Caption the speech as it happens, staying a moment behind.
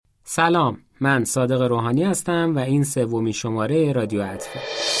سلام، من صادق روحانی هستم و این سومین شماره رادیو عطفه.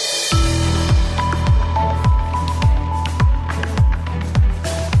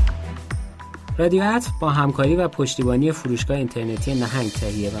 رادیو عطف با همکاری و پشتیبانی فروشگاه اینترنتی نهنگ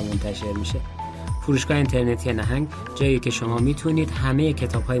تهیه و منتشر میشه. فروشگاه اینترنتی نهنگ جایی که شما میتونید همه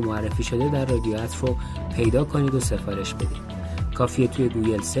کتاب‌های معرفی شده در رادیو عطف رو پیدا کنید و سفارش بدید. کافیه توی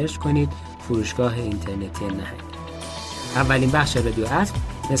گوگل سرچ کنید فروشگاه اینترنتی نهنگ. اولین بخش رادیو عطف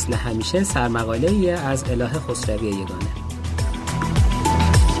مثل همیشه سرمقاله‌ای از الهه خسروی یگانه.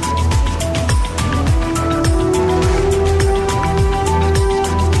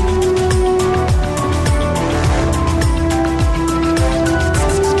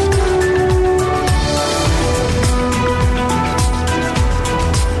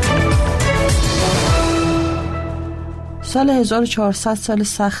 سال 1400 سال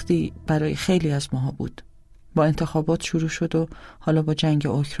سختی برای خیلی از ماها بود. با انتخابات شروع شد و حالا با جنگ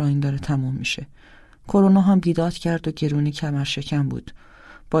اوکراین داره تموم میشه. کرونا هم بیداد کرد و گرونی کمر شکن بود.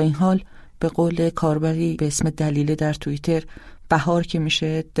 با این حال به قول کاربری به اسم دلیله در توییتر، بهار که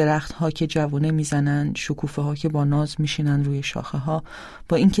میشه، درخت ها که جوونه میزنن، شکوفه ها که با ناز میشینن روی شاخه ها،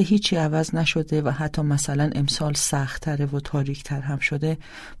 با اینکه هیچی عوض نشده و حتی مثلا امسال سخت‌تره و تاریک‌تر هم شده،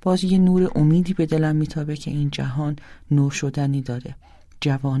 باز یه نور امیدی به دلم میتابه که این جهان نو شدنی داره،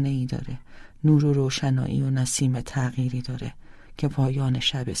 جوانه‌ای داره، نور و روشنایی و نسیم تغییری داره که پایان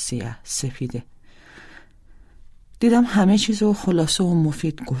شب سیاه سفیده. دیدم همه چیزو خلاصه و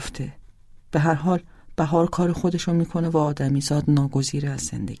مفید گفته. به هر حال بهار کار خودشو میکنه و آدمیزاد ناگزیر از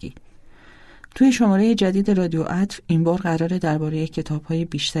زندگی. توی شماره جدید رادیو عطف این بار قراره درباره کتاب‌های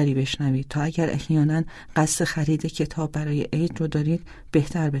بیشتری بشنوید تا اگر احیانا قصد خرید کتاب برای عید رو دارید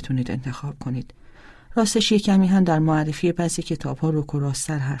بهتر بتونید انتخاب کنید. راستش کمی هم در معرفی بعضی کتاب‌ها رک و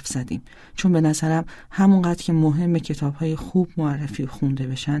راست‌تر حرف زدیم، چون به نظرم همونقدر که مهمه کتاب‌های خوب معرفی و خونده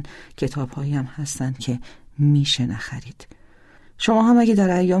بشن، کتاب‌هایی هم هستن که میشه نخرید. شما هم اگه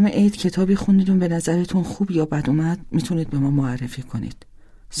در ایام عید کتابی خوندیدون به نظرتون خوب یا بد اومد، میتونید به ما معرفی کنید.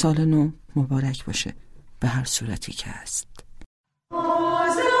 سال نو مبارک باشه به هر صورتی که هست.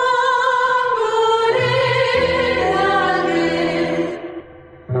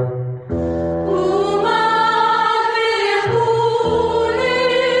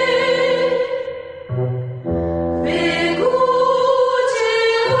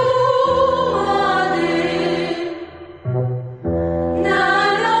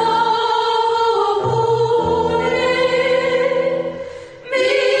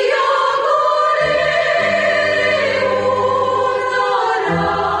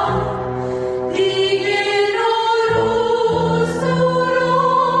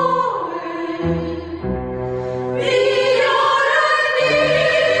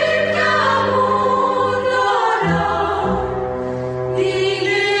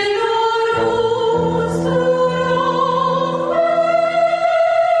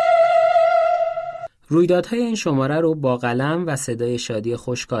 رویدادهای این شماره رو با قلم و صدای شادی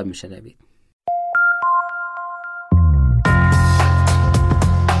خوشکار میشنوید.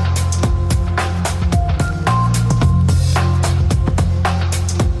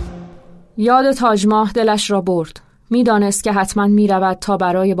 یاد تاج ماه دلش را برد. میدانست که حتما میرود تا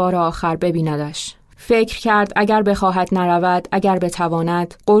برای بار آخر ببیندش. فکر کرد اگر بخواهد نرود، اگر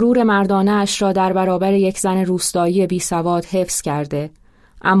بتواند، غرور مردانه اش را در برابر یک زن روستایی بی سواد حفظ کرده،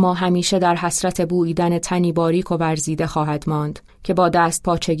 اما همیشه در حسرت بوییدن تنی باریک و ورزیده خواهد ماند که با دست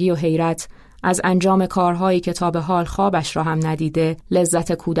پاچگی و حیرت از انجام کارهایی که تا به حال خوابش را هم ندیده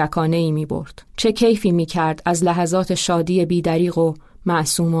لذت کودکانه‌ای می‌برد. چه کیفی می‌کرد از لحظات شادی بی‌دریغ و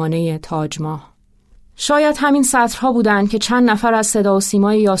معصومانه تاج ماه. شاید همین سطرها بودند که چند نفر از صدا و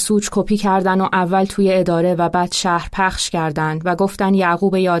سیمای یاسوج کپی کردن و اول توی اداره و بعد شهر پخش کردند و گفتن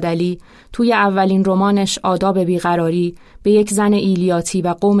یعقوب یادعلی توی اولین رمانش آداب بیقراری به یک زن ایلیاتی و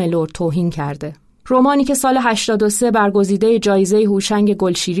قوم لرد توهین کرده. رمانی که سال 83 برگزیده جایزه هوشنگ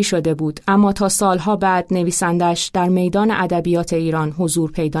گلشیری شده بود، اما تا سالها بعد نویسندش در میدان ادبیات ایران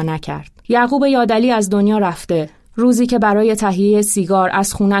حضور پیدا نکرد. یعقوب یادعلی از دنیا رفته، روزی که برای تهیه سیگار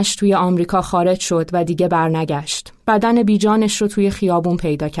از خونش توی آمریکا خارج شد و دیگه برنگشت. بدن بیجانش رو توی خیابون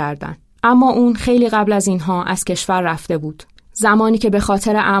پیدا کردن. اما اون خیلی قبل از اینها از کشور رفته بود. زمانی که به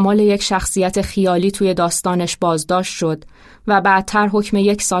خاطر اعمال یک شخصیت خیالی توی داستانش بازداشت شد و بعدتر حکم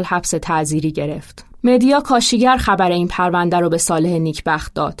 1 سال حبس تعزیری گرفت. مدیا کاشیگر خبر این پرونده رو به صالح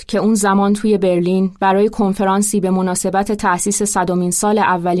نیکبخت داد که اون زمان توی برلین برای کنفرانسی به مناسبت تأسیس 100مین سال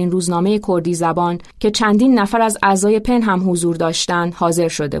اولین روزنامه کردی زبان که چندین نفر از اعضای پن هم حضور داشتن حاضر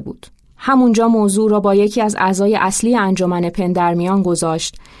شده بود. همونجا موضوع را با یکی از اعضای اصلی انجمن پن در میان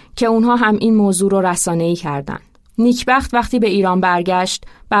گذاشت که اونها هم این موضوع رو رسانه‌ای کردن. نیکبخت وقتی به ایران برگشت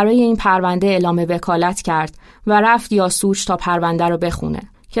برای این پرونده اعلام وکالت کرد و رفت یاسوج تا پرونده رو بخونه.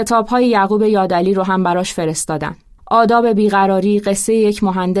 کتاب‌های یعقوب یادعلی رو هم براش فرستادن. آداب بیقراری قصه یک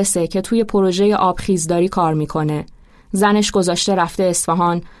مهندسه که توی پروژه آبخیزداری کار میکنه. زنش گذاشته رفته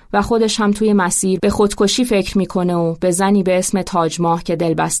اصفهان و خودش هم توی مسیر به خودکشی فکر میکنه و به زنی به اسم تاجماه که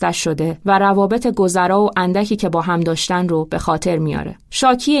دلبسته شده و روابط گذرا و اندکی که با هم داشتن رو به خاطر میاره.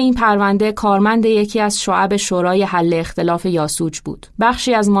 شاکی این پرونده کارمند یکی از شعب شورای حل اختلاف یاسوج بود.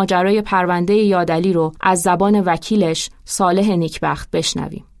 بخشی از ماجرای پرونده یادعلی رو از زبان وکیلش صالح نیکبخت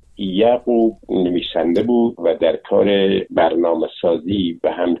بشنویم. یعقوب نویسنده بود و در کار برنامه سازی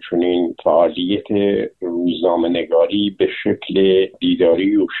و همچنین فعالیت روزنامه نگاری به شکل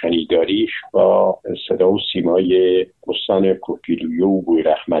دیداری و شنیداریش با صدا و سیمای استان کوکیلویو و بوی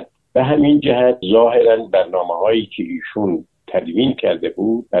رحمت. به همین جهت ظاهرا برنامه هایی که ایشون تدوین کرده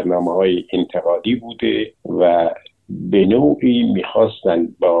بود برنامه های انتقادی بوده و به نوعی میخواستن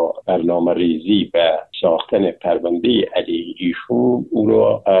با برنامه ریزی و ساختن پرونده علیه ایشون او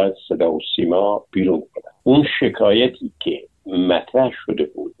را از صدا و سیما بیرون کنند. اون شکایتی که مطرح شده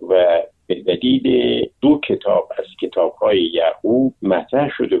بود و به دلیل 2 کتاب از کتاب‌های یعقوب مطرح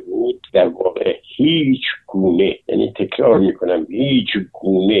شده بود در واقع هیچ گونه، یعنی تکرار میکنم، هیچ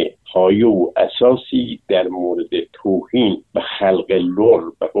گونه پایه و اساسی در مورد توهین به خلق لور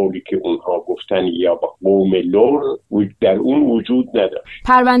به قولی که اونها گفتن یا به قوم لور در اون وجود نداشت.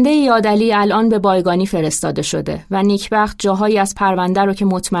 پرونده یادعلی الان به بایگانی فرستاده شده و نیکبخت جاهایی از پرونده رو که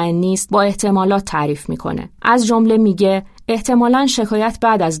مطمئن نیست با احتمالات تعریف میکنه. از جمله میگه احتمالاً شکایت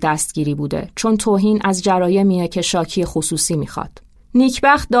بعد از دستگیری بوده چون توهین از جرایمیه که شاکی خصوصی میخواد.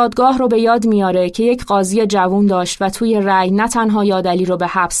 نیکبخت دادگاه رو به یاد میاره که یک قاضی جوان داشت و توی رأی نه تنها یادعلی رو به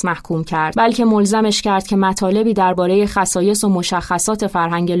حبس محکوم کرد بلکه ملزمش کرد که مطالبی درباره خصایص و مشخصات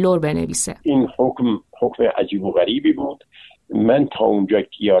فرهنگ لور بنویسه. این حکم عجیب و غریبی بود. من تا اونجا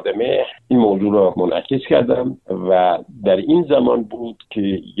که یادمه این موضوع رو منعکس کردم و در این زمان بود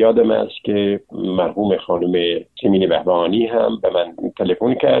که یادم است که مرحوم خانم سیمین بهبهانی هم به من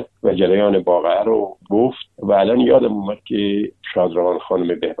تلفن کرد و جریان واقعه رو گفت و الان یادم اومد که شادروان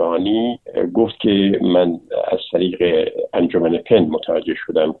خانم بهبهانی گفت که من از طریق انجمن پن متوجه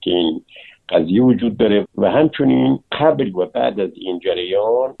شدم که این قضیه وجود داره و همچنین قبل و بعد از این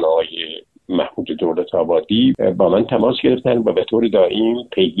جریان محمود دولت آبادی با من تماس گرفتن و به طور دائم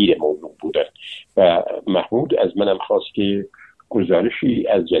پیگیر موضوع بودن و محمود از منم خواست که گزارشی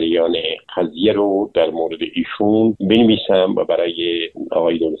از جریان قضیه رو در مورد ایشون بنویسم و برای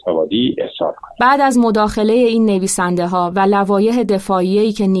آقای دولت آبادی ارسال کنم. بعد از مداخله این نویسنده ها و لوایح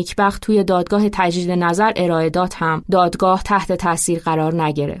دفاعیه‌ای که نیکبخت توی دادگاه تجدید نظر ارائه داد هم دادگاه تحت تاثیر قرار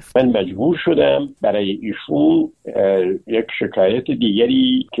نگرفت. من مجبور شدم برای ایشون یک شکایت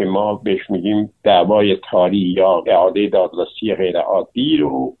دیگری که ما بهش میگیم دعوای تاری یا اعاده دادرسی غیر عادی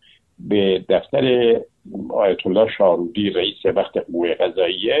رو به دفتر آیت الله شاهرودی رئیس وقت حقوق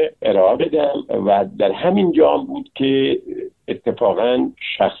قضاییه ارائه بدم و در همین جا بود که اتفاقا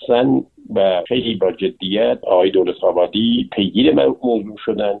شخصا و خیلی با جدیت آقای دولت آبادی پیگیر موضوع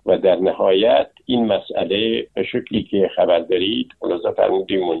شدن و در نهایت این مسئله به شکلی که خبر دارید ملاحظه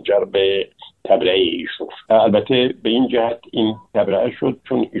فرمودید منجر به تبرئه ایشون. البته به این جهت این تبرئه شد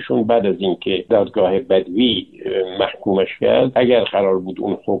چون ایشون بعد از اینکه دادگاه بدوی محکومش کرد اگر قرار بود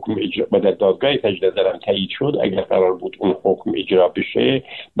اون حکم اجرا و در دادگاه تجدید نظر تایید شد اگر قرار بود اون حکم اجرا بشه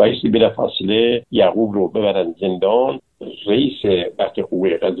بایستی بلافاصله یعقوب رو ببرن زندان. رئیس وقت حقوق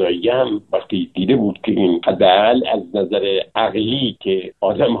قضاییه هم وقتی دیده بود که این حداقل از نظر عقلی که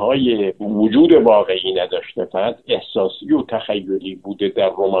آدم‌های وجود واقعی نداشته فقط احساسی و تخیلی بوده در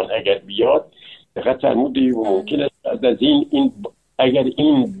رمان اگر بیاد دقیق فرمودی و ممکن است از این اگر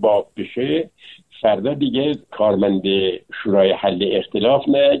این باب بشه فردا دیگه کارمند شورای حل اختلاف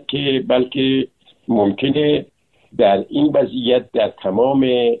نه که بلکه ممکنه در این وضعیت در تمام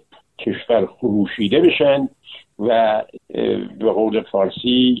کشور خروشیده بشن و به قول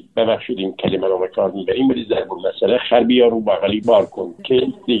فارسی ببخشید این کلمه رو به کار میبریم ولی ضرب المثل خر بیار و بغلی بار کن که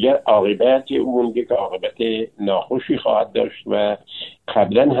دیگر عاقبت اون یک عاقبت ناخوشی خواهد داشت و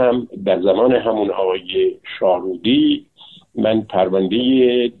قبلا هم در زمان همون آقای شاهرودی من پرونده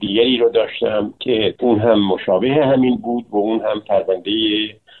دیگری رو داشتم که اون هم مشابه همین بود و اون هم پرونده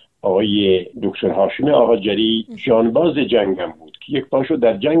آقای دکتر هاشم آقاجری جانباز جنگم بود که یک پاشو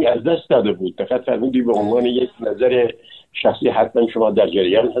در جنگ از دست داده بود. دقیق فرمودی به عنوان یک نظر شخصی حتما شما در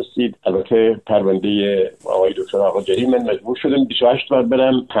جریان هستید. البته پرونده آقای دکتر آقاجری من مجبور شدم 28 بار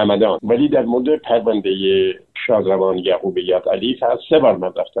برم همدان ولی در مورد پرونده شادروان یعقوب یادعلی فقط 3 بار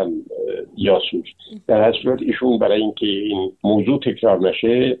من رفتم یاسوج. در هر صورت ایشون برای اینکه این موضوع تکرار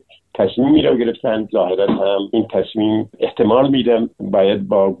نشه تصمیمی را گرفتن. ظاهرا هم این تصمیم احتمال میدم باید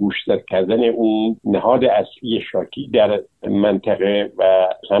با گوشزد کردن اون نهاد اصلی شاکی در منطقه و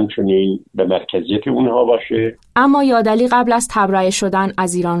همچنین به مرکزیت اونها باشه. اما یادعلی قبل از تبرئه شدن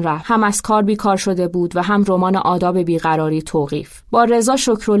از ایران رفت. هم از کار بیکار شده بود و هم رمان آداب بیقراری توقیف. با رضا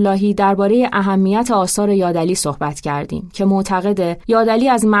شکراللهی درباره اهمیت آثار یادعلی صحبت کردیم که معتقده یادعلی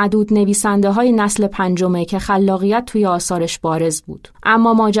از معدود نویسنده‌های نسل پنجمه که خلاقیت توی آثارش بارز بود.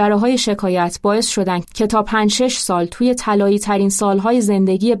 اما ماجراهای شکایت باعث شدن که تا 5-6 سال توی طلایی ترین سالهای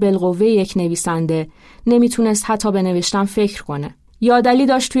زندگی بالقوه یک نویسنده نمیتونست حتی به نوشتن فکر کنه. یادعلی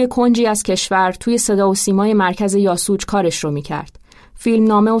داشت توی کنجی از کشور توی صدا و سیمای مرکز یاسوج کارش رو میکرد.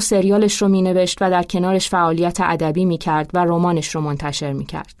 فیلمنامه و سریالش رو مینوشت و در کنارش فعالیت ادبی میکرد و رمانش رو منتشر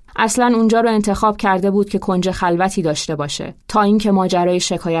میکرد. اصلاً اونجا رو انتخاب کرده بود که کنج خلوتی داشته باشه تا اینکه ماجرای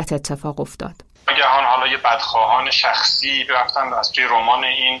شکایت اتفاق افتاد. ناگهان حالا یه بدخواهان شخصی رفتن از توی رمان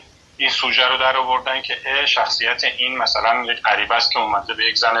این سوژه رو در آوردن که شخصیت این مثلا یک غریبه است که اومده به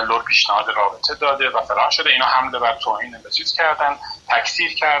یک زن لور پیشنهاد رابطه داده و فلان شده. اینا حمله بر توهین به چیز کردن،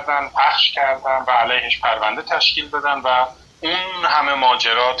 تکثیر کردن، پخش کردن و علیهش پرونده تشکیل دادن و اون همه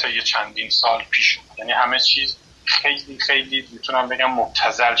ماجرات یه چندین سال پیش بود. یعنی همه چیز خیلی خیلی میتونم بگم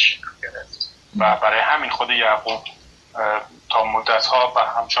مبتذل شکل گرفت و برای همین خود یعقوب تا مدت‌ها و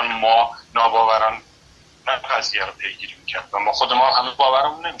همچون ما ناباوران قضیه رو پیگیری میکرد و ما خود ما هنوز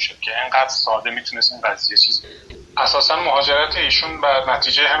باورمون نمیشد که اینقدر ساده میتونست این قضیه چیز اساسا مهاجرت ایشون بر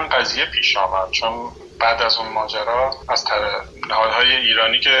نتیجه همین قضیه پیش آمد، چون بعد از اون ماجرا از نهادهای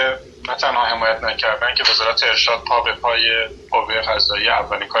ایرانی که نه تنها حمایت نکردن که وزارت ارشاد پا به پای قوه قضاییه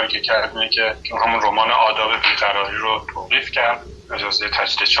اولین کاری که کرد اینه که همون رمان آداب بیقراری رو توقیف کرد، اجازه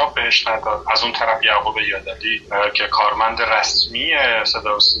تجدید چاپ بهش نداد. از اون طرف یعقوب یادعلی که کارمند رسمی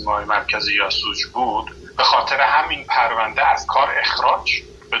صدا و سیمای مرکزی یاسوج بود به خاطر همین پرونده از کار اخراج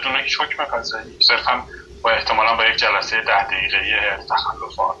بدون هیچ حکم قضایی، صرفا با احتمالاً با یک جلسه 10 دقیقه‌ای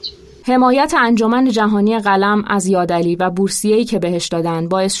تخلفات. حمایت انجمن جهانی قلم از یادعلی و بورسیه‌ای که بهش دادن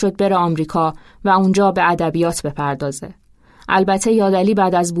باعث شد بره آمریکا و اونجا به ادبیات بپردازه. البته یادعلی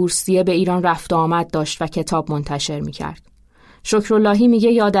بعد از بورسیه به ایران رفت و آمد داشت و کتاب منتشر می‌کرد. شکراللهی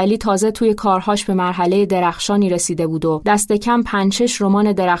میگه یادعلی تازه توی کارهاش به مرحله درخشانی رسیده بود و دست کم 5-6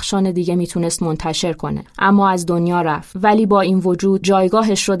 رمان درخشان دیگه میتونست منتشر کنه، اما از دنیا رفت. ولی با این وجود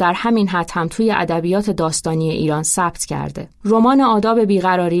جایگاهش رو در همین حد هم توی ادبیات داستانی ایران ثبت کرده. رمان آداب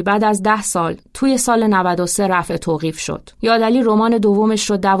بیقراری بعد از 10 سال توی سال 93 رفع توقیف شد. یادعلی رمان دومش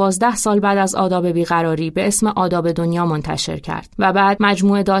رو 12 سال بعد از آداب بیقراری به اسم آداب دنیا منتشر کرد و بعد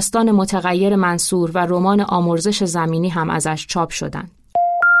مجموعه داستان متغیر منصور و رمان آمرزش زمینی هم ازش چاپ شدن.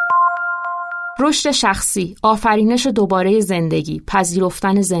 رشد شخصی، آفرینش دوباره زندگی،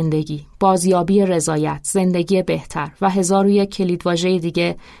 پذیرفتن زندگی، بازیابی رضایت، زندگی بهتر و 1001 کلیدواژه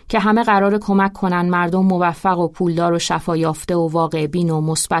دیگه که همه قراره کمک کنن مردم موفق و پولدار و شفا یافته و واقع بین و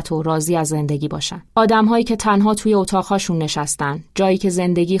مثبت و راضی از زندگی باشن. آدم‌هایی که تنها توی اتاق‌هاشون نشستن، جایی که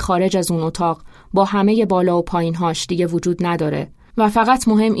زندگی خارج از اون اتاق با همه بالا و پایین‌هاش دیگه وجود نداره و فقط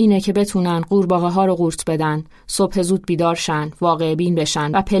مهم اینه که بتونن قورباغه ها رو قورت بدن، صبح زود بیدار شن، واقع بین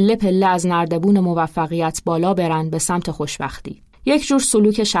بشن و پله پله از نردبون موفقیت بالا برن به سمت خوشبختی. یک جور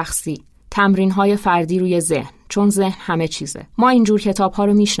سلوک شخصی، تمرین‌های فردی روی ذهن، چون ذهن همه چیزه. ما اینجور کتاب‌ها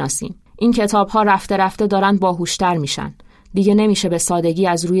رو میشناسیم. این کتاب‌ها رفته رفته دارن باهوشتر میشن. دیگه نمیشه به سادگی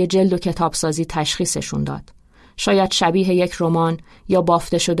از روی جلد و کتابسازی تشخیصشون داد. شاید شبیه یک رمان یا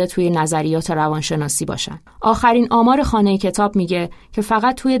بافته شده توی نظریات روانشناسی باشن. آخرین آمار خانه کتاب میگه که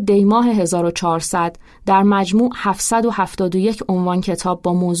فقط توی دیماه 1400 در مجموع 771 عنوان کتاب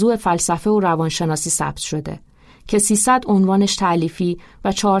با موضوع فلسفه و روانشناسی ثبت شده که 300 عنوانش تألیفی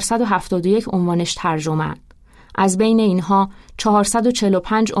و 471 عنوانش ترجمه. از بین اینها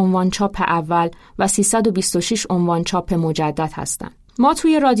 445 عنوان چاپ اول و 326 عنوان چاپ مجدد هستند. ما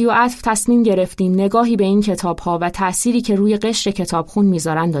توی رادیو عطف تصمیم گرفتیم نگاهی به این کتاب‌ها و تأثیری که روی قشر کتابخون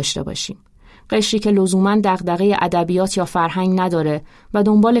میذارن داشته باشیم. قشری که لزوماً دغدغه ادبیات یا فرهنگ نداره و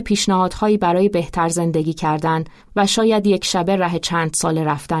دنبال پیشنهادهایی برای بهتر زندگی کردن و شاید یک شبه ره چند سال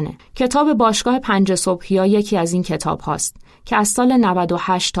رفتنه. کتاب باشگاه 5 صبح یا یکی از این کتاب هاست که از سال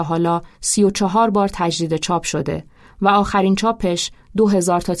 98 تا حالا 34 بار تجدید چاپ شده و آخرین چاپش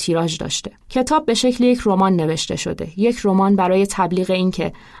 2000 تا تیراژ داشته. کتاب به شکل یک رمان نوشته شده. یک رمان برای تبلیغ این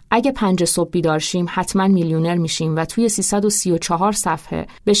که اگه 5 صبح بیدار شیم حتما میلیونر میشیم و توی 334 صفحه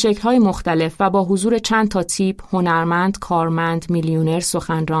به شکل‌های مختلف و با حضور چند تا تیپ، هنرمند، کارمند، میلیونر،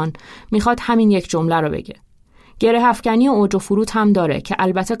 سخنران میخواد همین یک جمله رو بگه. گره افکنی و اوج و فرود هم داره که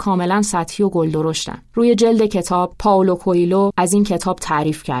البته کاملا سطحی و گلدرشتن. روی جلد کتاب پائولو کوئلو از این کتاب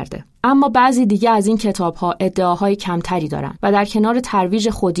تعریف کرده. اما بعضی دیگه از این کتاب‌ها ادعاهای کمتری دارن و در کنار ترویج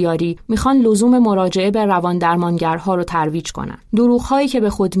خودیاری میخوان لزوم مراجعه به رواندرمانگرها رو ترویج کنن. دروغ‌هایی که به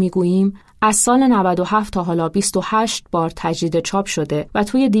خود میگوییم از سال 97 تا حالا 28 بار تجدید چاپ شده و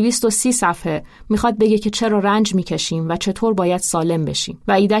توی 230 صفحه میخواد بگه که چرا رنج میکشیم و چطور باید سالم بشیم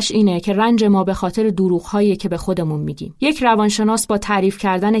و ایدهش اینه که رنج ما به خاطر دروغ‌هایی که به خودمون میگیم. یک روانشناس با تعریف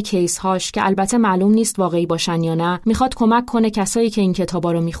کردن کیس‌هاش که البته معلوم نیست واقعی باشن یا نه، میخواد کمک کنه کسایی که این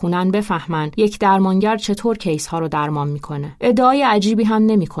کتابا رو میخونن بفهمن یک درمانگر چطور کیس‌ها رو درمان میکنه. ادعای عجیبی هم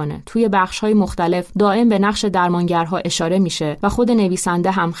نمیکنه. توی بخش‌های مختلف دائم به نقش درمانگرها اشاره میشه و خود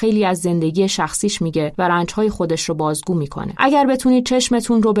نویسنده هم خیلی از زندگی شخصیش میگه و رنج‌های خودش رو بازگو میکنه. اگر بتونید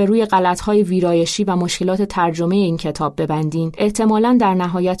چشمتون رو به روی غلط‌های ویرایشی و مشکلات ترجمه این کتاب ببندین، احتمالاً در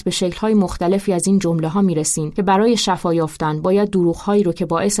نهایت به شکل‌های مختلفی از این جمله‌ها میرسین که برای شفا یافتن باید دروغ‌هایی رو که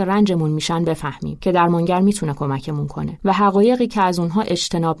باعث رنجمون میشن بفهمیم که درمانگر میتونه کمکمون کنه و حقایقی که از اونها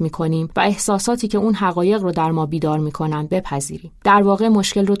اجتناب میکنیم و احساساتی که اون حقایق رو در ما بیدار میکنن بپذیریم. در واقع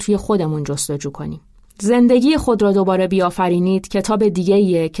مشکل رو توی خودمون جستجو کنیم. زندگی خود را دوباره بیافرینید کتاب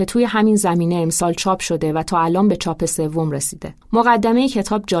دیگه‌ایه که توی همین زمینه امسال چاپ شده و تا الان به چاپ سوم رسیده. مقدمه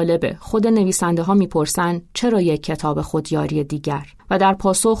کتاب جالبه. خود نویسنده ها میپرسن چرا یک کتاب خودیاری دیگر؟ و در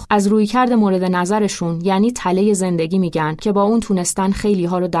پاسخ از رویکرد مورد نظرشون یعنی تله زندگی میگن که با اون تونستن خیلی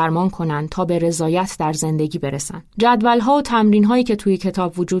ها رو درمان کنن تا به رضایت در زندگی برسن. جدول ها و تمرین هایی که توی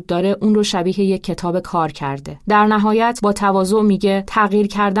کتاب وجود داره اون رو شبیه یک کتاب کار کرده. در نهایت با تواضع میگه تغییر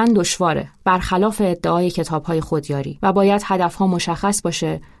کردن دشواره، برخلاف ادعای کتاب های خودیاری، و باید هدف ها مشخص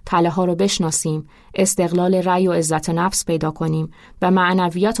باشه، تله ها رو بشناسیم، استقلال رأی و عزت نفس پیدا کنیم و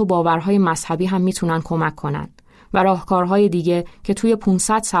معنویات و باورهای مذهبی هم میتونن کمک کنن و راهکارهای دیگه که توی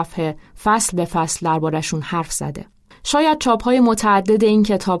 500 صفحه فصل به فصل دربارشون حرف زده. شاید چاپ‌های متعدد این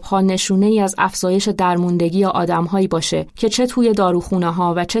کتاب‌ها نشونه‌ای از افزایش درموندگی آدم‌هایی باشه که چه توی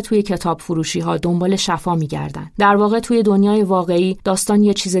داروخونه‌ها و چه توی کتاب فروشی‌ها دنبال شفا می‌گردن. در واقع توی دنیای واقعی داستان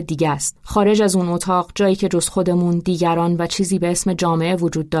یه چیز دیگه است. خارج از اون اتاق، جایی که جز خودمون، دیگران و چیزی به اسم جامعه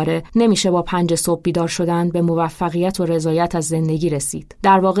وجود داره، نمیشه با 5 صبح بیدار شدن به موفقیت و رضایت از زندگی رسید.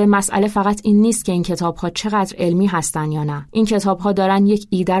 در واقع مسئله فقط این نیست که این کتاب‌ها چقدر علمی هستن یا نه. این کتاب‌ها دارن یک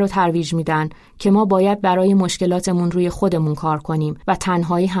ایده رو ترویج میدن که ما باید برای مشکلاتمون روی خودمون کار کنیم و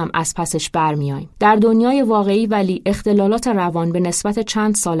تنهایی هم از پسش برمیاییم. در دنیای واقعی ولی اختلالات روان به نسبت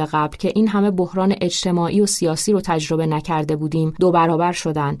چند سال قبل که این همه بحران اجتماعی و سیاسی رو تجربه نکرده بودیم 2 برابر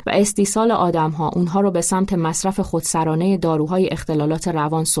شدن و استیصال آدم‌ها اونها رو به سمت مصرف خودسرانه داروهای اختلالات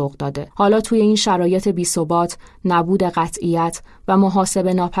روان سوق داده. حالا توی این شرایط بی‌ثبات، نبود قطعیت و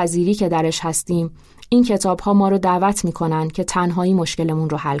محاسبه ناپذیری که درش هستیم، این کتاب‌ها ما رو دعوت می‌کنن که تنهایی مشکلمون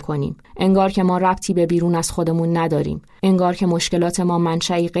رو حل کنیم. انگار که ما ربطی به بیرون از خودمون نداریم. انگار که مشکلات ما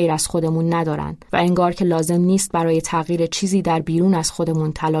منشأی غیر از خودمون ندارن و انگار که لازم نیست برای تغییر چیزی در بیرون از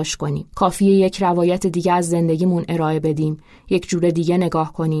خودمون تلاش کنیم. کافیه یک روایت دیگه از زندگیمون ارائه بدیم، یک جور دیگه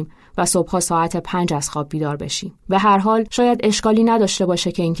نگاه کنیم و صبح‌ها ساعت 5 از خواب بیدار بشیم. به هر حال شاید اشکالی نداشته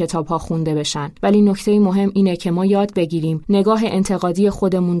باشه که این کتاب‌ها خونده بشن، ولی نکته مهم اینه که ما یاد بگیریم نگاه انتقادی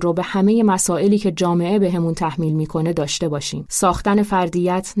خودمون رو به همه مسائلی که جامعه بهمون تحمیل میکنه داشته باشیم. ساختن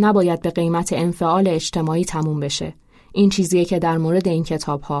فردیت نباید به قیمت انفعال اجتماعی تموم بشه. این چیزیه که در مورد این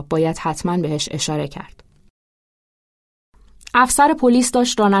کتاب‌ها باید حتما بهش اشاره کرد. افسر پلیس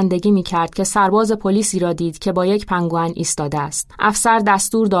داشت رانندگی می‌کرد که سرباز پلیسی را دید که با یک پنگوئن ایستاده است. افسر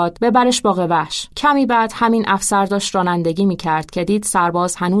دستور داد ببرش باغ وحش. کمی بعد همین افسر داشت رانندگی می‌کرد که دید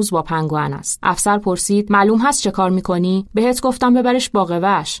سرباز هنوز با پنگوئن است. افسر پرسید معلوم هست چه کار می‌کنی؟ بهت گفتم ببرش باغ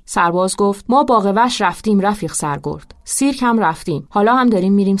وحش. سرباز گفت ما باغ وحش رفتیم رفیق سرگرد. سیرک هم رفتیم. حالا هم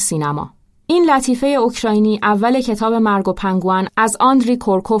داریم میریم سینما. این لطیفه اوکراینی اول کتاب مرگ و پنگوئن از آندری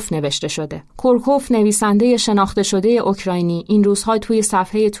کورکوف نوشته شده. کورکوف نویسنده شناخته شده اوکراینی این روزها توی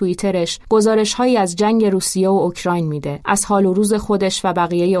صفحه توییترش گزارش‌هایی از جنگ روسیه و اوکراین میده. از حال و روز خودش و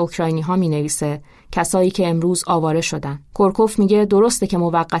بقیه اوکراینی‌ها مینویسه، کسایی که امروز آواره شدن. کورکوف میگه درسته که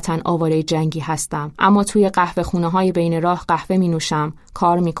موقتاً آواره جنگی هستم، اما توی قهوه خونه‌های بین راه قهوه مینوشم،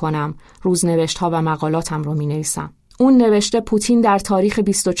 کار میکنم، روزنوشت‌ها و مقالاتم رو مینویسم. اون نوشته پوتین در تاریخ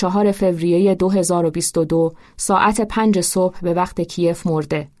 24 فوریه 2022 ساعت 5 صبح به وقت کیف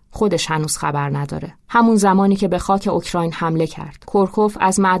مرده. خودش هنوز خبر نداره. همون زمانی که به خاک اوکراین حمله کرد. کورکوف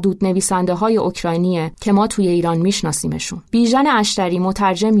از معدود نویسنده‌های اوکراینیه که ما توی ایران میشناسیمشون. بیژن اشتری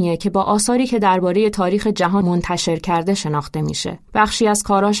مترجمیه که با آثاری که درباره تاریخ جهان منتشر کرده شناخته میشه. بخشی از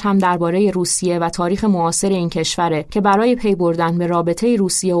کاراش هم درباره روسیه و تاریخ معاصر این کشوره که برای پی بردن به رابطه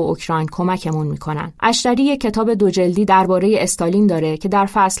روسیه و اوکراین کمکمون میکنن. اشتری یک کتاب 2 جلدی درباره استالین داره که در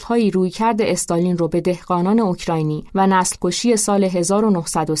فصل‌هایی رویکرد استالین رو به دهقانان اوکراینی و نسل‌کشی سال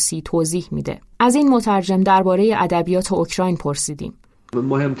 1930 توضیح میده. از این مترجم درباره ادبیات اوکراین پرسیدیم.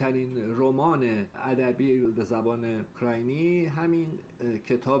 مهمترین رمان ادبی به زبان اوکراینی همین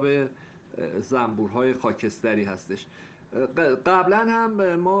کتاب زنبورهای خاکستری هستش. قبلا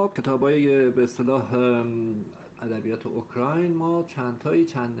هم ما کتابای به اصطلاح ادبیات اوکراین ما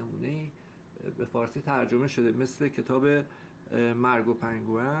چند نمونه‌ای به فارسی ترجمه شده، مثل کتاب مرگ و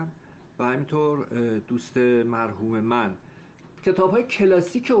پنگوئن و همینطور دوست مرحوم من. کتاب‌های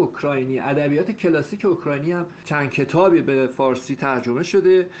کلاسیک اوکراینی، ادبیات کلاسیک اوکراینی هم چند کتابی به فارسی ترجمه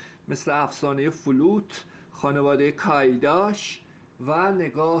شده، مثل افسانه فلوت، خانواده کایداش و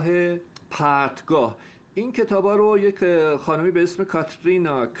نگاه پرتگاه. این کتابا رو یک خانمی به اسم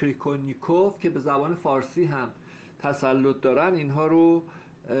کاترینا کریکونیکوف که به زبان فارسی هم تسلط دارن، اینها رو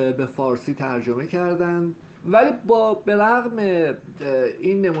به فارسی ترجمه کردن. ولی به رغم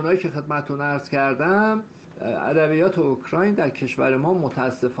این نمونه‌ای که خدمتتون عرض کردم، ادبیات اوکراین در کشور ما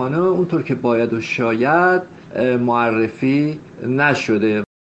متاسفانه اونطور که باید و شاید معرفی نشده.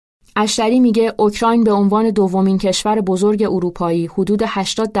 اشتری میگه اوکراین به عنوان دومین کشور بزرگ اروپایی حدود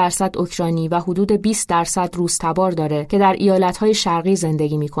 80% اوکراینی و حدود 20% روس‌تبار داره که در ایالت‌های شرقی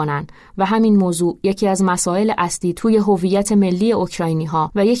زندگی میکنن و همین موضوع یکی از مسائل اصلی توی هویت ملی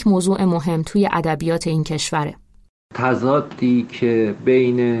اوکراینی‌ها و یک موضوع مهم توی ادبیات این کشوره. تضادی که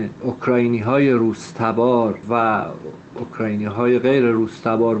بین اوکراینی‌های روس‌تبار و اوکراینی‌های غیر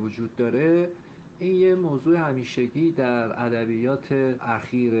روس‌تبار وجود داره، این یه موضوع همیشگی در ادبیات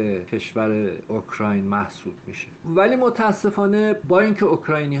اخیر کشور اوکراین محسوب میشه. ولی متاسفانه با اینکه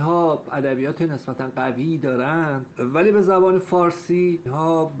اوکراینی‌ها ادبیات نسبتاً قوی دارند، ولی به زبان فارسی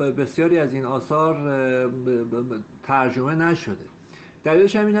ها بسیاری از این آثار ترجمه نشده.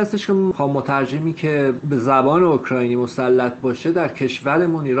 دلیلش همین هستش که مترجمی که به زبان اوکراینی مسلط باشه در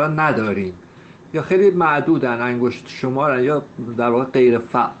کشورمون ایران نداریم، یا خیلی معدودن، انگشت شمارن، یا در واقع غیر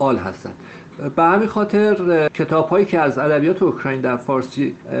فعال هستن. به همین خاطر کتاب‌هایی که از ادبیات اوکراین در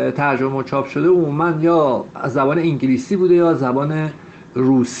فارسی ترجمه و چاپ شده عموماً یا از زبان انگلیسی بوده یا زبان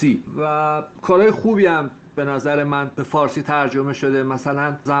روسی و کارهای خوبی هم به نظر من به فارسی ترجمه شده.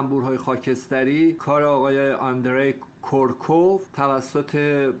 مثلا زنبورهای خاکستری، کار آقای آندری کورکوف توسط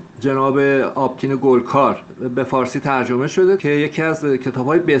جناب آبتین گلکار به فارسی ترجمه شده که یکی از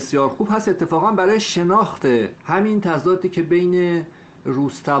کتاب‌های بسیار خوب هست، اتفاقا برای شناخت همین تضادی که بین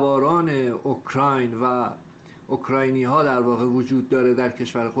روس‌تباران اوکراین و اوکراینی‌ها در واقع وجود داره در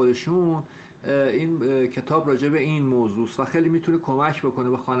کشور خودشون. این کتاب راجع به این موضوع است و خیلی میتونه کمک بکنه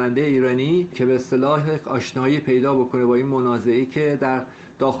به خواننده ایرانی که به اصطلاح آشنایی پیدا بکنه با این منازعه‌ای که در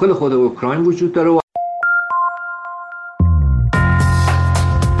داخل خود اوکراین وجود داره.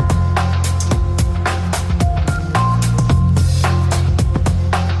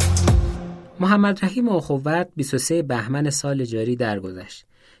 محمد رحیم اخوت 23 بهمن سال جاری درگذشت.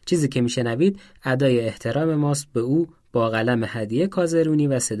 چیزی که میشنوید ادای احترام ماست به او با قلم هدیه کازرونی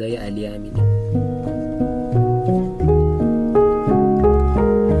و صدای علی امینی.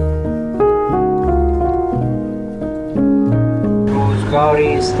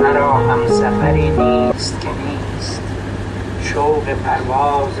 روزگاری است مرا همسفری نیست که نیست، شوق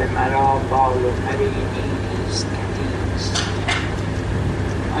پرواز مرا بال و پری نیست که نیست.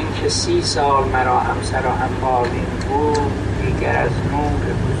 آنکه 30 سال مرا همسر و همبالین بود، دیگر از نور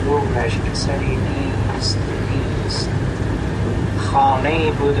حضورش اثری نیست که نیست.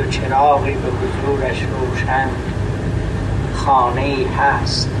 خانه‌ای بود و چراغی به حضورش روشن، خانه‌ای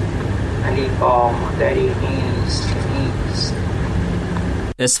هست ولی بامدری نیست که نیست.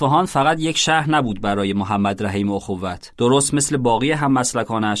 اصفهان فقط یک شهر نبود برای محمد رحیم اخوت، درست مثل باقی هم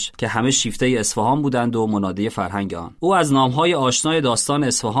مسلکانش که همه شیفته اصفهان بودند و منادی فرهنگ آن. او از نامهای آشنای داستان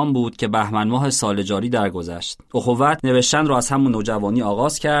اصفهان بود که بهمن ماه سال جاری درگذشت. اخوت نوشتن را از همون نوجوانی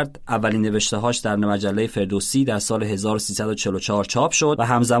آغاز کرد. اولین نوشته‌هاش در مجله فردوسی در سال 1344 چاپ شد و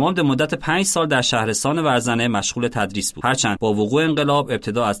همزمان به مدت 5 سال در شهرستان ورزنه مشغول تدریس بود. هرچند با وقوع انقلاب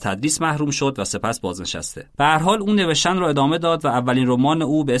ابتدا از تدریس محروم شد و سپس بازنشسته. به هر حال اون نوشتن را ادامه داد و اولین رمان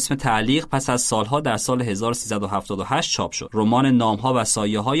او به اسم تعلیق پس از سالها در سال 1378 چاپ شد. رمان نام‌ها و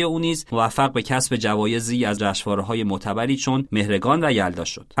سایه‌های او نیز موفق به کسب جوایزی از جشنواره‌های معتبری چون مهرگان و یلدا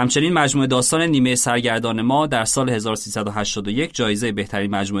شد. همچنین مجموعه داستان نیمه سرگردان ما در سال 1381 جایزه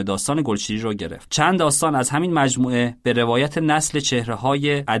بهترین مجموعه داستان گلشیری را گرفت. چند داستان از همین مجموعه به روایت نسل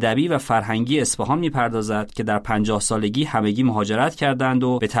چهره‌های ادبی و فرهنگی اصفهان می‌پردازد که در 50 سالگی همگی مهاجرت کردند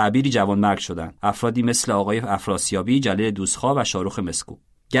و به تعبیری جوانمرگ شدند. افرادی مثل آقای افراسیابی، جلیل دوستخواه و شاهرخ مسکو.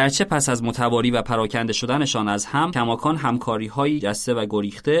 گرچه پس از متواری و پراکنده شدنشان از هم کماکان همکاری‌های جسته و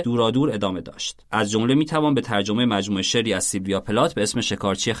گریخته دورادور ادامه داشت. از جمله میتوان به ترجمه مجموعه شعری از سیلویا پلات به اسم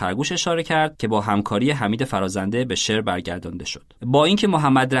شکارچی خرگوش اشاره کرد که با همکاری حمید فرازنده به شعر برگردانده شد. با اینکه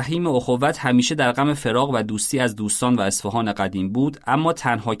محمد رحیم اخوت همیشه در غم فراق و دوستی از دوستان و اصفهان قدیم بود، اما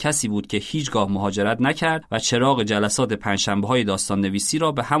تنها کسی بود که هیچگاه مهاجرت نکرد و چراغ جلسات پنجشنبه‌های داستان نویسی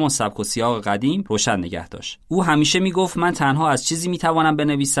را به همان سبک و سیاق قدیم روشن نگه داشت. او همیشه میگفت من تنها از چیزی میتوانم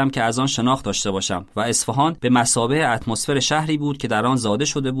بنویسم که از آن شناخت داشته باشم و اصفهان به مثابه اتمسفر شهری بود که در آن زاده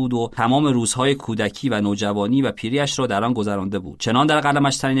شده بود و تمام روزهای کودکی و نوجوانی و پیریش را در آن گذرانده بود. چنان در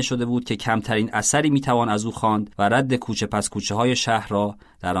قلمش ترینه شده بود که کمترین اثری میتوان از او خواند و رد کوچه پس کوچه های شهر را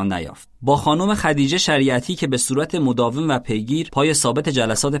در آن نیافت. با خانم خدیجه شریعتی که به صورت مداوم و پیگیر پای ثابت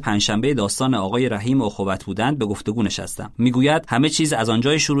جلسات پنجشنبه داستان آقای رحیم اخوت بودند به گفتگو نشستم. میگوید همه چیز از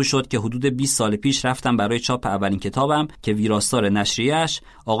آنجایی شروع شد که حدود 20 سال پیش رفتم برای چاپ اولین کتابم که ویراستار نشریه‌اش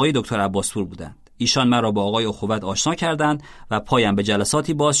آقای دکتر عباسپور بودند. ایشان مرا با آقای اخوت آشنا کردند و پایم به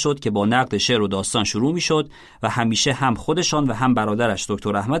جلساتی باز شد که با نقد شعر و داستان شروع میشد و همیشه هم خودشان و هم برادرش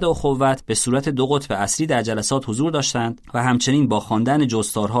دکتر احمد اخوت به صورت دو قطب اصلی در جلسات حضور داشتند و همچنین با خواندن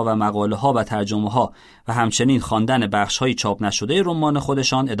جستارها و مقاله‌ها و ترجمه‌ها و همچنین خواندن بخش‌های چاپ نشده رمان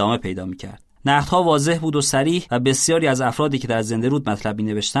خودشان ادامه پیدا می‌کرد. نقدها واضح بود و صریح و بسیاری از افرادی که در زنده رود مطلب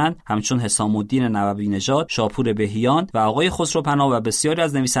می‌نوشتند همچون حسام الدین نووی نژاد، شاپور بهیان و آقای خسرو پناه و بسیاری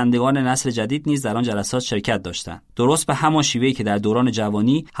از نویسندگان نسل جدید نیز در آن جلسات شرکت داشتند. درست به همان شیوهی که در دوران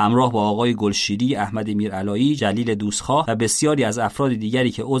جوانی همراه با آقای گلشیری، احمد میرعلایی، جلیل دوستخواه و بسیاری از افراد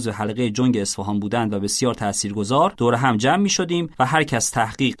دیگری که عضو حلقه جنگ اصفهان بودند و بسیار تاثیرگذار دور هم جمع می‌شدیم و هر کس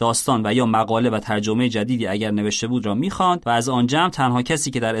تحقیق، داستان و یا مقاله و ترجمه جدیدی اگر نوشته بود را می‌خواند و از آن جمع تنها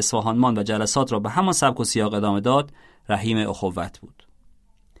کسی که در اصفهان ماند و جلسات را به همان سبک و سیاق ادامه داد رحیم اخوت بود.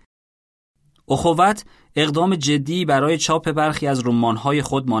 اخوت اقدام جدی برای چاپ برخی از رمان‌های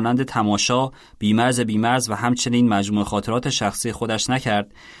خود مانند تماشا، بیمرز و همچنین مجموعه خاطرات شخصی خودش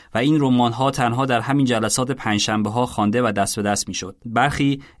نکرد و این رمان‌ها تنها در همین جلسات پنجشنبه‌ها خوانده و دست به دست می‌شد.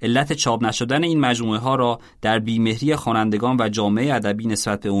 برخی علت چاپ نشدن این مجموعه‌ها را در بی‌مهری خوانندگان و جامعه ادبی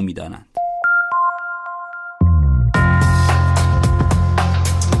نسبت به او می‌دانند.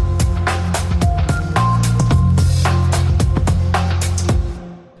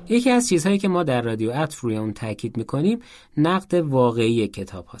 یکی از چیزهایی که ما در رادیو عطف روی اون تاکید میکنیم نقد واقعی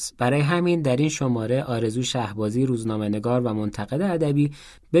کتاب هاست. برای همین در این شماره آرزو شهبازی، روزنامه‌نگار و منتقد ادبی،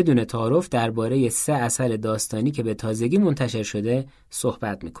 بدون تعارف درباره 3 اثر داستانی که به تازگی منتشر شده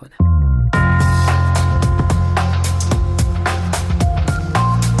صحبت میکنه.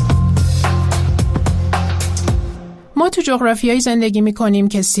 ما تو جغرافیایی زندگی می‌کنیم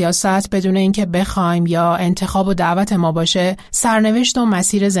که سیاست بدون اینکه بخوایم یا انتخاب و دعوت ما باشه سرنوشت و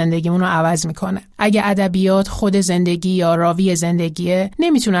مسیر زندگیمون رو عوض می‌کنه. اگه ادبیات خود زندگی یا راوی زندگیه،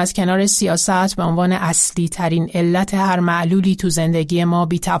 نمیتونه از کنار سیاست به عنوان اصلی ترین علت هر معلولی تو زندگی ما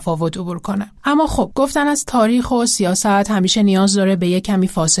بی تفاوت عبور کنه. اما خب گفتن از تاریخ و سیاست همیشه نیاز داره به یک کمی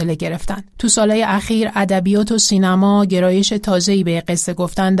فاصله گرفتن. تو سالهای اخیر ادبیات و سینما گرایش تازه‌ای به قصه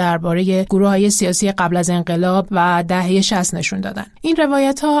گفتن درباره گروه‌های سیاسی قبل از انقلاب و دهه 60 نشون دادن. این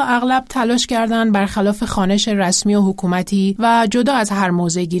روایت‌ها اغلب تلاش کردن برخلاف خوانش رسمی و حکومتی و جدا از هر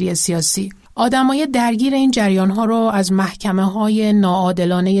موضع‌گیری سیاسی آدمای درگیر این جریان‌ها رو از محکمه‌های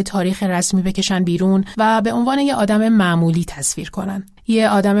ناعادلانه تاریخ رسمی بکشن بیرون و به عنوان یه آدم معمولی تصویر کنن. یه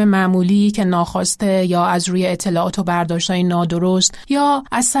آدم معمولی که ناخواسته یا از روی اطلاعات و برداشت‌های نادرست یا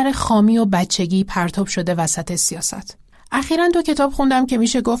از سر خامی و بچگی پرتاب شده وسط سیاست. اخیراً 2 کتاب خوندم که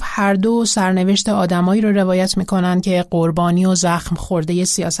میشه گفت هر دو سرنوشت آدمایی رو روایت میکنن که قربانی و زخم خورده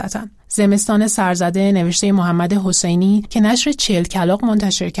سیاستن. زمستان سرزده نوشته محمد حسینی که نشر 40 کلاغ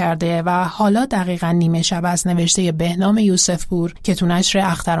منتشر کرده و حالا دقیقاً نیمه شب از نوشته بهنام یوسفپور که تو نشر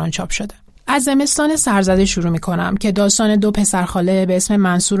اختران چاپ شده. از زمستان سرزده شروع میکنم که داستان دو پسرخاله به اسم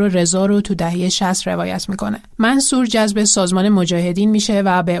منصور و رضا رو تو دهه 60 روایت میکنه. منصور جذب سازمان مجاهدین میشه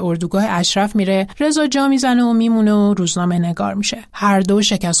و به اردوگاه اشرف میره. رضا جا میزنه و میمونه و روزنامه نگار میشه. هر دو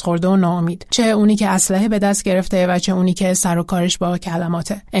شکست خورده و ناامید. چه اونی که اسلحه به دست گرفته و چه اونی که سر و کارش با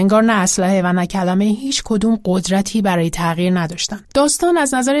کلماته. انگار نه اسلحه و نه کلمه هیچ کدوم قدرتی برای تغییر نداشتن. داستان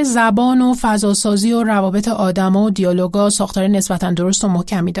از نظر زبان و فضاسازی و روابط آدما و دیالوگا ساختار نسبتاً درست و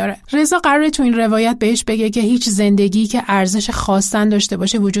محکمی داره. رضا قراره تو این روایت بهش بگه که هیچ زندگی که ارزش خواستن داشته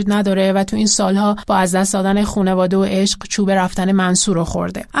باشه وجود نداره و تو این سالها با از دست دادن خانواده و عشق چوب رفتن منصور رو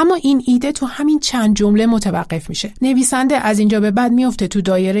خورده. اما این ایده تو همین چند جمله متوقف میشه. نویسنده از اینجا به بعد میفته تو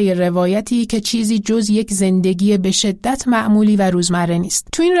دایره روایتی که چیزی جز یک زندگی به شدت معمولی و روزمره نیست.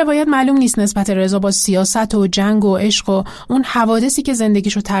 تو این روایت معلوم نیست نسبت رضا با سیاست و جنگ و عشق و اون حوادثی که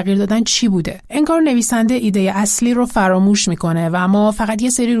زندگیشو تغییر دادن چی بوده. انگار نویسنده ایده اصلی رو فراموش میکنه و ما فقط یه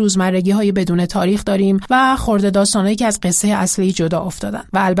سری روزمرگی‌های بدون تاریخ داریم و خرده داستانایی که از قصه اصلی جدا افتادن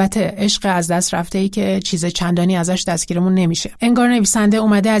و البته عشق از دست رفته‌ای که چیز چندانی ازش دستگیرمون نمیشه. انگار نویسنده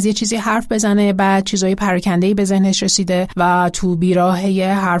اومده از یه چیزی حرف بزنه، بعد چیزای پراکنده‌ای به ذهنش رسیده و تو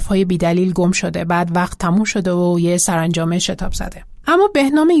بیراهه حرف‌های بی‌دلیل گم شده. بعد وقت تموم شده و یه سرانجام شتاب زده. اما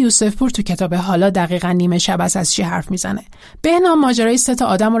بهنام یوسفپور تو کتاب حالا دقیقاً نیمه شب از چی حرف میزنه. بهنام ماجرای 3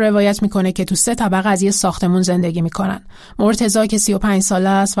 آدم رو روایت میکنه که تو 3 طبقه از یه ساختمون زندگی میکنن. مرتضی که 35 ساله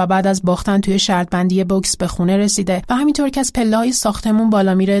است و بعد از باختن توی شرط بندی بوکس به خونه رسیده و همینطور که از پله‌های ساختمون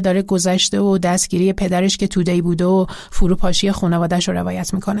بالا میره داره گذشته و دستگیری پدرش که توده‌ای بوده و فروپاشی خانواده‌اش رو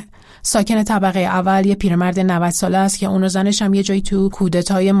روایت میکنه. ساکن طبقه اول یه پیرمرد 90 ساله است که اون و زنش هم یه جایی تو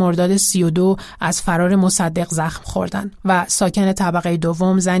کودتای مرداد 32 از فرار مصدق زخم خوردن و ساکن طبقه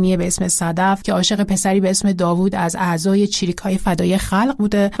دوم زنیه به اسم صدف که عاشق پسری به اسم داوود از اعضای چریک‌های فدای خلق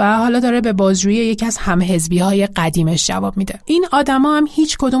بوده و حالا داره به بازجویی یکی از همحزبی‌های قدیمش جواب میده. این آدما هم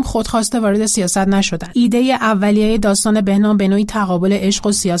هیچ کدوم خودخواسته وارد سیاست نشدن. ایده اولیه داستان بهنام به نوعی تقابل عشق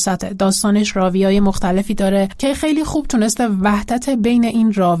و سیاسته. داستانش راوی‌های مختلفی داره که خیلی خوب تونسته وحدت بین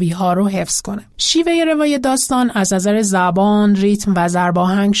این راوی‌ها رو حفظ کنه. شیوه روایت داستان از نظر زبان، ریتم و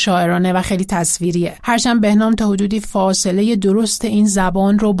ضرباهنگ شاعرانه و خیلی تصویریه. هرچند بهنام تا حدودی فاصله درست این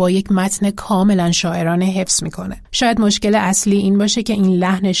زبان رو با یک متن کاملا شاعرانه حفظ میکنه. شاید مشکل اصلی این باشه که این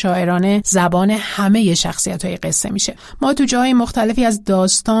لحن شاعرانه زبان همه شخصیت‌های قصه میشه. ما تو جاهای مختلفی از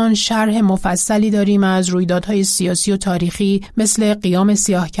داستان شرح مفصلی داریم از رویدادهای سیاسی و تاریخی مثل قیام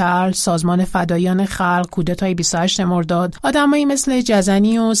سیاهکل، سازمان فدایان خلق، کودتای 28 مرداد، آدمایی مثل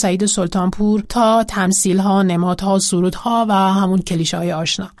جزنی و سعید سلطانپور تا تمثیل‌ها، نمادها، سرودها و همون کلیشه‌های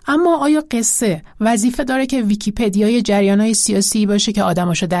آشنا. اما آیا قصه وظیفه داره که ویکی‌پدیای جریان‌های سیاسی باشه که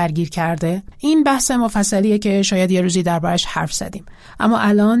آدماشو درگیر کرده؟ این بحث مفصلیه که شاید یه روزی دربارش حرف زدیم. اما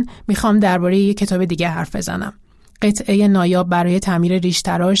الان میخوام درباره یه کتاب دیگه حرف بزنم. قطعه نایاب برای تعمیر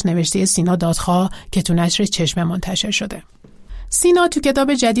ریش‌تراش نوشته سینا دادخواه که تو نشر چشمه منتشر شده. سینا تو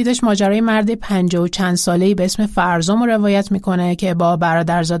کتاب جدیدش ماجرای مرد 50 و چند ساله‌ای به اسم فرزام رو روایت میکنه که با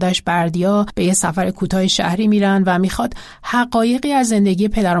برادرزادش بردیا به یه سفر کوتاه شهری میرن و میخواد حقایقی از زندگی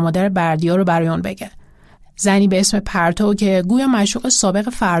پدر و مادر بردیا رو برای اون بگه. زنی به اسم پرتو که گویا معشوق سابق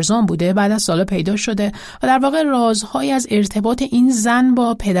فرزام بوده بعد از سالا پیدا شده و در واقع رازهایی از ارتباط این زن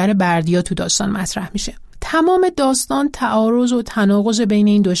با پدر بردیا تو داستان مطرح میشه. تمام داستان تعارض و تناقض بین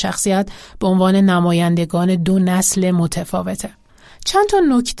این دو شخصیت به عنوان نمایندگان دو نسل متفاوته. چند تا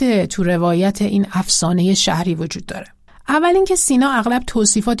نکته تو روایت این افسانه شهری وجود داره. اول اینکه سینا اغلب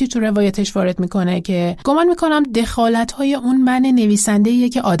توصیفاتی تو روایتش وارد میکنه که گمان میکنم دخالت‌های اون من نویسنده‌ایه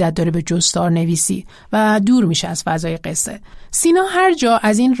که عادت داره به جستار نویسی و دور میشه از فضای قصه. سینا هر جا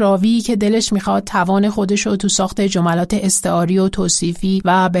از این راوی که دلش میخواد توان خودش رو تو ساخت جملات استعاری و توصیفی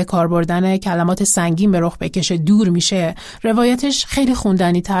و به کار بردن کلمات سنگین به رخ بکشه دور میشه، روایتش خیلی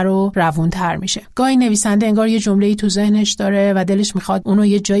خوندنی‌تر و روون‌تر میشه. گاهی نویسنده انگار یه جمله‌ای تو ذهنش داره و دلش میخواد اونو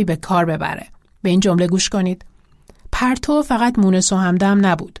یه جایی به کار ببره. به این جمله گوش کنید. پرتو فقط مونس و همدم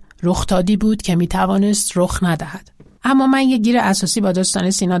نبود، رخدادی بود که میتوانست رخ ندهد. اما من یه گیر اساسی با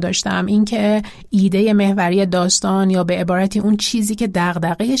داستان سینا داشتم، این که ایده محوری داستان یا به عبارتی اون چیزی که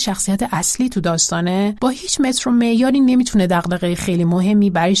دغدغه شخصیت اصلی تو داستانه با هیچ متر و معیاری نمیتونه دغدغه خیلی مهمی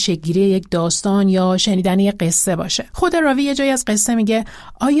برای شکل‌گیری یک داستان یا شنیدن یک قصه باشه. خود راوی یه جایی از قصه میگه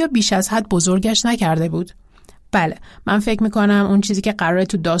آیا بیش از حد بزرگش نکرده بود؟ بله، من فکر میکنم اون چیزی که قراره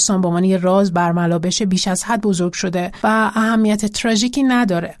تو داستان با من یه راز برملا بشه بیش از حد بزرگ شده و اهمیت تراژیکی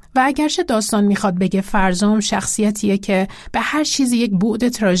نداره. و اگرچه داستان میخواد بگه فرزام شخصیتیه که به هر چیزی یک بعد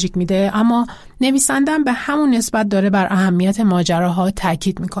تراژیک میده، اما نویسندم به همون نسبت داره بر اهمیت ماجراها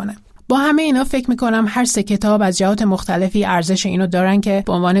تاکید میکنه. با همه اینا فکر میکنم هر 3 کتاب از جهات مختلفی ارزش اینو دارن که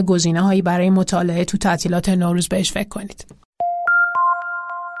به عنوان گزینه‌هایی برای مطالعه تو تعطیلات نوروز بهش فکر کنید.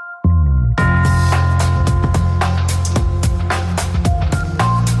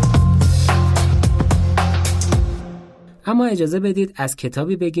 اما اجازه بدید از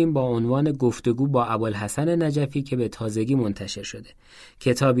کتابی بگیم با عنوان گفتگو با ابوالحسن نجفی که به تازگی منتشر شده.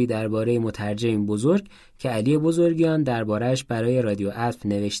 کتابی درباره مترجم بزرگ که علی بزرگیان درباره‌اش برای رادیو عطف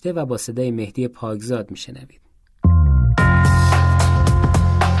نوشته و با صدای مهدی پاکزاد میشنوید.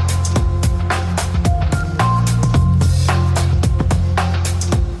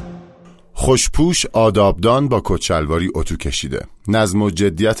 خوشپوش آدابدان با کچلواری اتو کشیده. نظم و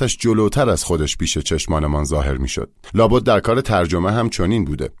جدیتش جلوتر از خودش پیش چشمانمان ظاهر می شد. لابد در کار ترجمه هم چنین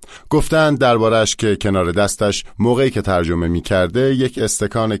بوده. گفتند دربارش که کنار دستش موقعی که ترجمه می کرده یک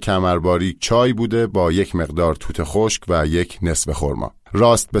استکان کمرباریک چای بوده با یک مقدار توت خشک و یک نصف خرما.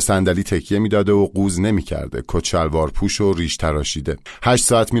 راست به صندلی تکیه میداده و قوز نمی کرده. کچلوار پوش و ریش تراشیده. 8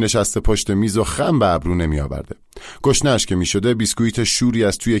 ساعت می نشسته پشت میز و خم به ابرو نمی آورده. گشنه‌اش که می شده بیسکویت شوری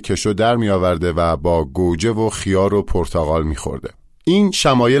از توی کشو در می آورده و با گوجه و خیار و پرتقال می خورده. این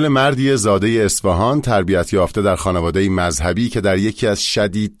شمایل مردی زاده اصفهان، تربیت یافته در خانواده مذهبی که در یکی از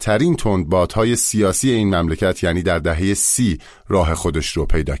شدیدترین تندبادهای سیاسی این مملکت یعنی در دهه 30 راه خودش رو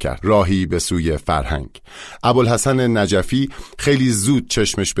پیدا کرد، راهی به سوی فرهنگ. ابوالحسن نجفی خیلی زود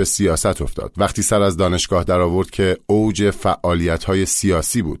چشمش به سیاست افتاد. وقتی سر از دانشگاه در آورد که اوج فعالیت‌های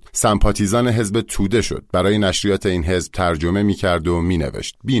سیاسی بود، سمپاتیزان حزب توده شد. برای نشریات این حزب ترجمه می‌کرد و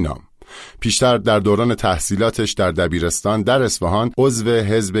می‌نوشت بینام. پیشتر در دوران تحصیلاتش در دبیرستان در اصفهان عضو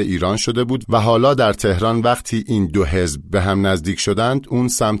حزب ایران شده بود و حالا در تهران وقتی این دو حزب به هم نزدیک شدند اون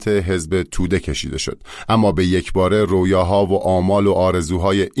سمت حزب توده کشیده شد. اما به یک باره رویاها و آمال و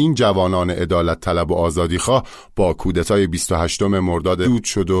آرزوهای این جوانان عدالت طلب و آزادیخواه با کودتای 28 مرداد دود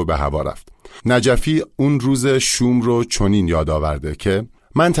شد و به هوا رفت. نجفی اون روز شوم رو چنین یاد آورده که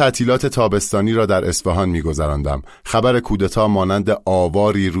من تعطیلات تابستانی را در اصفهان می‌گذراندم. خبر کودتا مانند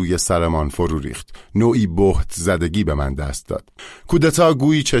آواری روی سرمان فرو ریخت. نوعی بهت زدگی به من دست داد. کودتا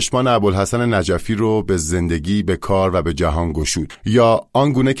گویی چشمان ابوالحسن نجفی رو به زندگی، به کار و به جهان گشود. یا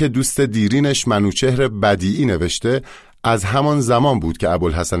آنگونه که دوست دیرینش منوچهر بدیعی نوشته، از همان زمان بود که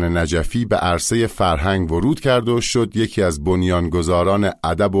ابوالحسن نجفی به عرصه فرهنگ ورود کرد و شد یکی از بنیانگذاران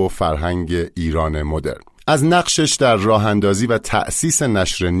ادب و فرهنگ ایران مدرن. از نقشش در راه اندازی و تأسیس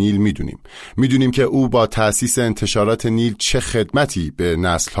نشر نیل میدونیم که او با تأسیس انتشارات نیل چه خدمتی به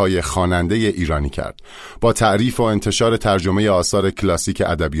نسل‌های خواننده ایرانی کرد، با تعریف و انتشار ترجمه آثار کلاسیک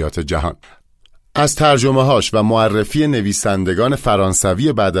ادبیات جهان. از ترجمه‌هاش و معرفی نویسندگان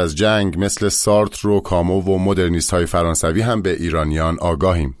فرانسوی بعد از جنگ مثل سارتر و کامو و مدرنیست‌های فرانسوی هم به ایرانیان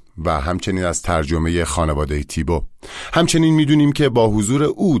آگاهیم و همچنین از ترجمه خانواده تیبو. همچنین میدونیم که با حضور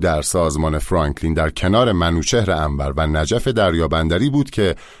او در سازمان فرانکلین در کنار منوچهر انور و نجف دریابندری بود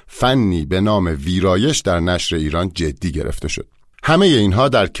که فنی به نام ویرایش در نشر ایران جدی گرفته شد. همه اینها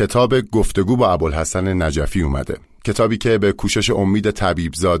در کتاب گفتگو با ابوالحسن نجفی اومده. کتابی که به کوشش امید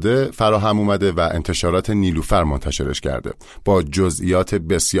طبیبزاده فراهم اومده و انتشارات نیلوفر منتشرش کرده با جزئیات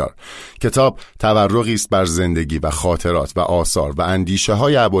بسیار. کتاب تورقی است بر زندگی و خاطرات و آثار و اندیشه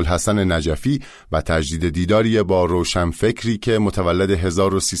های ابوالحسن نجفی و تجدید دیداری با روشنفکری که متولد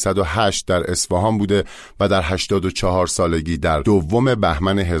 1308 در اصفهان بوده و در 84 سالگی در 2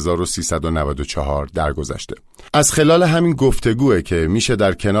 بهمن 1394 درگذشته. از خلال همین گفتگوه که میشه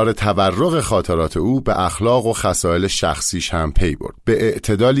در کنار تورق خاطرات او به اخلاق و خصایل شخصیش هم پی برد، به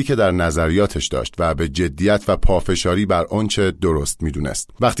اعتدالی که در نظریاتش داشت و به جدیت و پافشاری بر آنچه درست میدونست.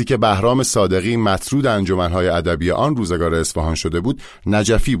 وقتی که بهرام صادقی مطرود انجمن‌های ادبی آن روزگار اصفهان شده بود،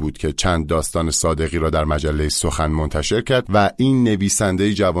 نجفی بود که چند داستان صادقی را در مجله سخن منتشر کرد و این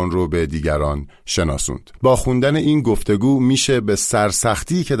نویسنده جوان رو به دیگران شناسوند. با خوندن این گفتگو میشه به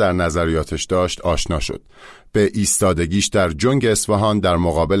سرسختی که در نظریاتش داشت آشنا شد، به ایستادگیش در جنگ اصفهان در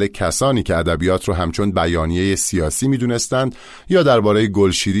مقابل کسانی که ادبیات رو همچون بیانیه سیاسی میدونستند، یا درباره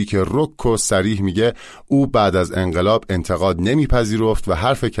گلشیری که رک و صریح میگه او بعد از انقلاب انتقاد نمیپذیرفت و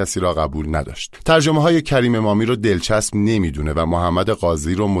حرف کسی را قبول نداشت. ترجمه های کریم امامی رو دلچسب نمیدونه و محمد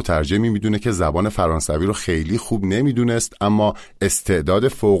قاضی رو مترجمی میدونه که زبان فرانسوی رو خیلی خوب نمیدونست اما استعداد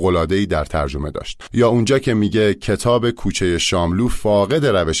فوق‌العاده‌ای در ترجمه داشت. یا اونجا که میگه کتاب کوچه شاملو فاقد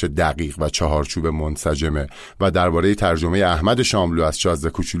روش دقیق و چهارچوب منسجمه، و درباره ترجمه احمد شاملو از شازده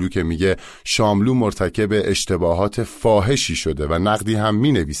کوچولو که میگه شاملو مرتکب اشتباهات فاحشی شده و نقدی هم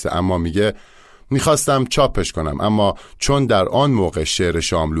مینویسه، اما میگه میخواستم چاپش کنم اما چون در آن موقع شعر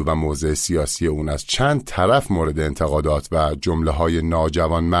شاملو و موضع سیاسی اون از چند طرف مورد انتقادات و جمله های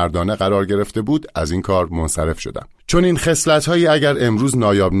ناجوان مردانه قرار گرفته بود، از این کار منصرف شدم. چون این خصلت‌هایی اگر امروز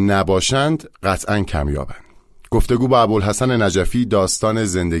نایاب نباشند قطعاً کمیابند. گفتگو با ابوالحسن نجفی داستان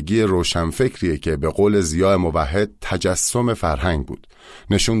زندگی روشنفکریه که به قول ضیاء موحد تجسم فرهنگ بود.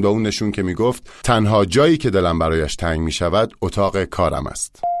 نشون به اون نشون که میگفت تنها جایی که دلم برایش تنگ میشود اتاق کارم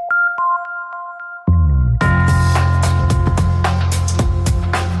است.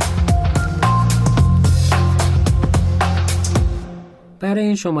 برای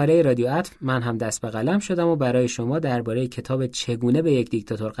این شماره رادیو عطف من هم دست به قلم شدم و برای شما درباره کتاب چگونه به یک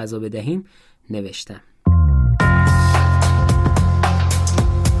دیکتاتور غذا بدهیم نوشتم.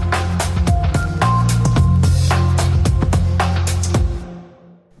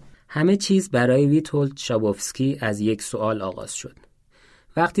 همه چیز برای ویتولد شابوفسکی از یک سوال آغاز شد.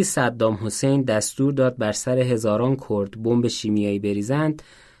 وقتی صدام حسین دستور داد بر سر هزاران کرد بمب شیمیایی بریزند،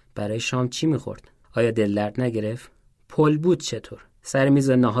 برای شام چی می‌خورد؟ آیا دل درد نگرفت؟ پل بود چطور؟ سر میز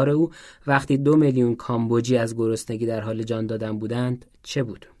ناهار او وقتی 2 میلیون کامبوجی از گرسنگی در حال جان دادن بودند چه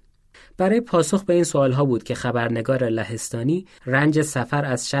بود؟ برای پاسخ به این سوالها بود که خبرنگار لهستانی رنج سفر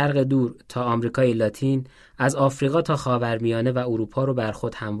از شرق دور تا آمریکای لاتین، از آفریقا تا خاورمیانه و اروپا رو بر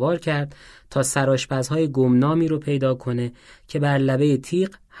خود هموار کرد تا سرآشپزهای گمنامی رو پیدا کنه که بر لبه تیغ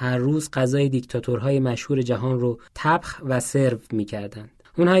هر روز غذای دیکتاتورهای مشهور جهان رو طبخ و سرو می‌کردند.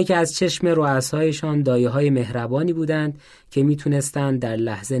 اونهایی که از چشم رؤسایشان دایه‌های مهربانی بودند که میتونستند در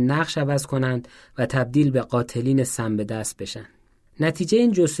لحظه نقش عوض کنند و تبدیل به قاتلین سم به دست بشن. نتیجه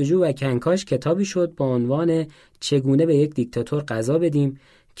این جستجو و کنکاش کتابی شد با عنوان چگونه به یک دیکتاتور غذا بدیم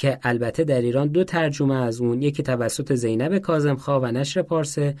که البته در ایران 2 ترجمه از اون، یکی توسط زینب کاظم‌خواه و نشر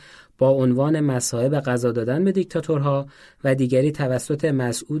پارسه با عنوان مصائب غذا دادن به دیکتاتورها و دیگری توسط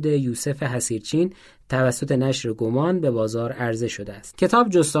مسعود یوسف حصیرچین توسط نشر گمان به بازار عرضه شده است. کتاب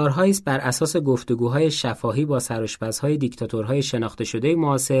جستارهایی است بر اساس گفتگوهای شفاهی با سرآشپزهای دیکتاتورهای شناخته شده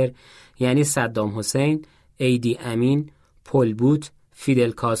معاصر، یعنی صدام حسین، ایدی امین، پل بوت،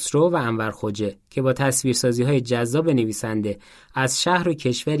 فیدل کاسترو و انور خوجه که با تصویرسازی‌های جذاب نویسنده از شهر و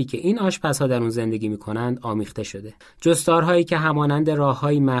کشوری که این آشپزها در اون زندگی می‌کنند آمیخته شده. جستارهایی که همانند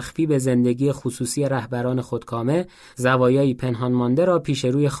راه‌های مخفی به زندگی خصوصی رهبران خودکامه، زوایایی پنهان مانده را پیش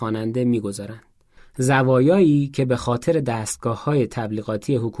روی خواننده می‌گذارند. زوایایی که به خاطر دستگاه‌های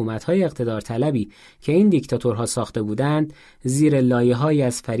تبلیغاتی حکومت‌های اقتدار طلبی که این دیکتاتورها ساخته بودند، زیر لایه‌هایی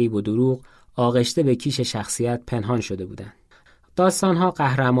از فریب و دروغ آغشته به کیش شخصیت پنهان شده بودند. داستانها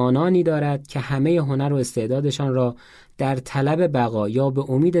قهرمانانی دارد که همه هنر و استعدادشان را در طلب بقا یا به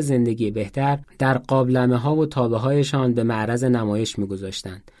امید زندگی بهتر در قابلمه‌ها و تابه‌هایشان به معرض نمایش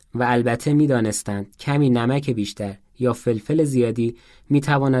می‌گذاشتند و البته می‌دانستند کمی نمک بیشتر یا فلفل زیادی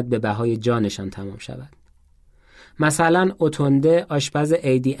می‌تواند به بهای جانشان تمام شود. مثلا اوتونده، آشپز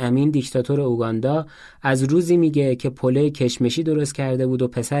ایدی امین دیکتاتور اوگاندا، از روزی میگه که پلو کشمشی درست کرده بود و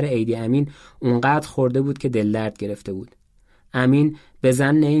پسر ایدی امین اونقدر خورده بود که دل درد گرفته بود. امین به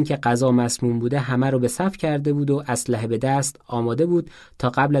ظن این که غذا مسموم بوده همه رو به صف کرده بود و اسلحه به دست آماده بود تا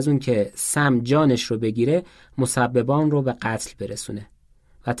قبل از اون که سم جانش رو بگیره مسببان رو به قتل برسونه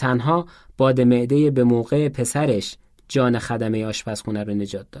و تنها باد معده به موقع پسرش جان خدمه آشپزخونه رو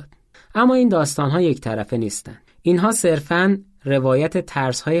نجات داد. اما این داستان‌ها یک طرفه نیستن. اینها صرفاً روایت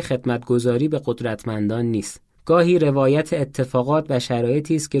ترس‌های خدمتگزاری به قدرتمندان نیست. گاهی روایت اتفاقات و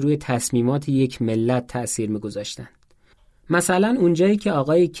شرایطی است که روی تصمیمات یک ملت تأثیر می‌گذاشتن. مثلا اونجایی که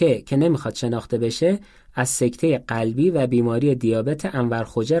آقای که نمیخواد شناخته بشه از سکته قلبی و بیماری دیابت انور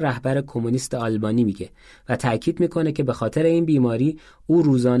خوجه رهبر کمونیست آلبانی میگه و تأکید میکنه که به خاطر این بیماری او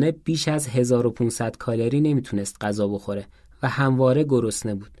روزانه بیش از 1500 کالری نمیتونست غذا بخوره و همواره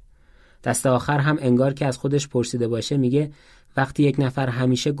گرسنه بود. دست آخر هم انگار که از خودش پرسیده باشه میگه وقتی یک نفر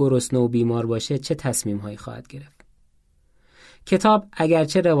همیشه گرسنه و بیمار باشه چه تصمیم‌هایی خواهد گرفت. کتاب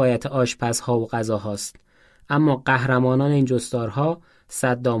اگرچه روایت آشپزها و غذاهاست، اما قهرمانان این جستارها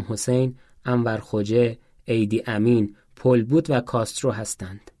صدام حسین، انور خوجه، ایدی امین، پل بوت و کاسترو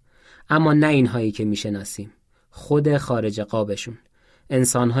هستند. اما نه اینهایی که میشناسیم، خود خارج قابشون،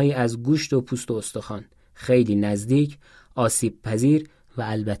 انسانهایی از گوشت و پوست و استخوان، خیلی نزدیک، آسیب پذیر و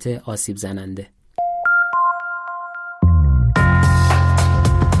البته آسیب زننده.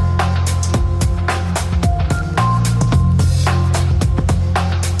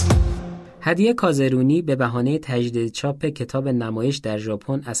 هدیه کازرونی به بهانه تجدید چاپ کتاب نمایش در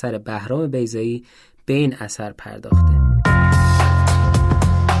ژاپن اثر بهرام بیضایی به این اثر پرداخته.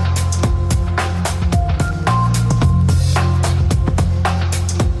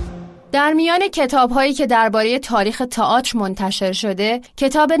 در میان کتاب‌هایی که درباره تاریخ تئاتر منتشر شده،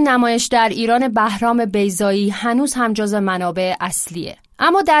 کتاب نمایش در ایران بهرام بیضایی هنوز هم جز منابع اصلیه.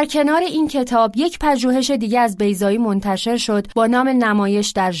 اما در کنار این کتاب یک پژوهش دیگه از بیضایی منتشر شد با نام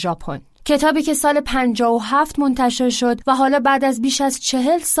نمایش در ژاپن. کتابی که سال 57 منتشر شد و حالا بعد از بیش از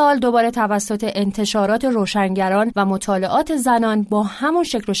 40 سال دوباره توسط انتشارات روشنگران و مطالعات زنان با همون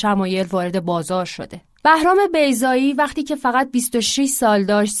شکل و شمایل وارد بازار شده. بهرام بیضایی وقتی که فقط 26 سال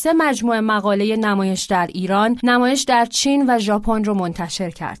داشت 3 مجموعه مقاله نمایش در ایران، نمایش در چین و ژاپن رو منتشر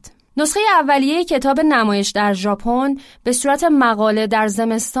کرد. نسخه اولیه کتاب نمایش در ژاپن به صورت مقاله در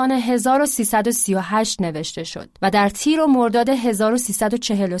زمستان 1338 نوشته شد و در تیر و مرداد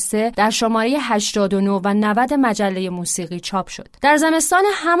 1343 در شماره 89 و 90 مجله موسیقی چاپ شد. در زمستان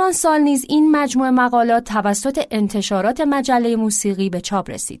همان سال نیز این مجموعه مقالات توسط انتشارات مجله موسیقی به چاپ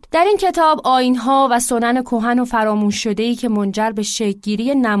رسید. در این کتاب آیین‌ها و سنن کهن و فراموش شده‌ای که منجر به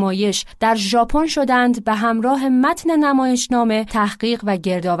شکل‌گیری نمایش در ژاپن شدند به همراه متن نمایشنامه تحقیق و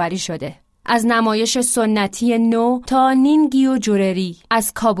گردآوری شده. از نمایش سنتی نو تا نینگیو جورری،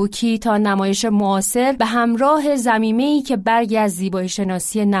 از کابوکی تا نمایش معاصر به همراه ضمیمه‌ای که برگی از زیبایی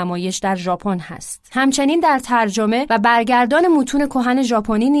شناسی نمایش در ژاپن هست. همچنین در ترجمه و برگردان متون کهن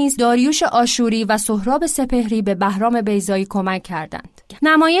ژاپنی نیز داریوش آشوری و سهراب سپهری به بهرام بیضایی کمک کردند.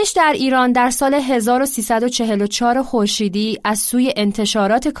 نمایش در ایران در سال 1344 خورشیدی از سوی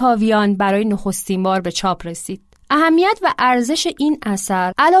انتشارات کاویان برای نخستین بار به چاپ رسید. اهمیت و ارزش این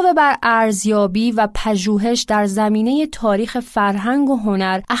اثر علاوه بر ارزیابی و پژوهش در زمینه تاریخ فرهنگ و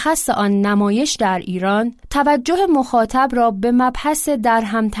هنر، اخص آن نمایش در ایران، توجه مخاطب را به مبحث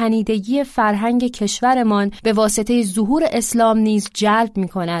درهمتنیدگی فرهنگ کشورمان به واسطه ظهور اسلام نیز جلب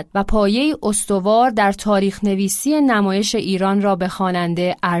می‌کند و پایه‌ای استوار در تاریخ نویسی نمایش ایران را به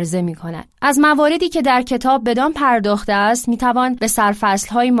خواننده عرضه می‌کند. از مواردی که در کتاب بدان پرداخته است می‌توان به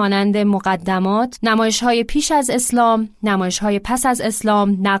سرفصل‌های مانند مقدمات، نمایش‌های پیش از اسلام، نمایش‌های پس از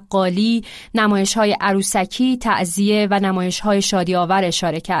اسلام، نقالی، نمایش‌های عروسکی، تعزیه و نمایش‌های شادی‌آور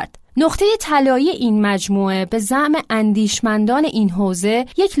اشاره کرد. نقطه طلایی این مجموعه به زعم اندیشمندان این حوزه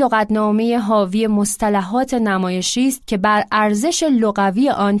یک لغتنامه حاوی مصطلحات نمایشی است که بر ارزش لغوی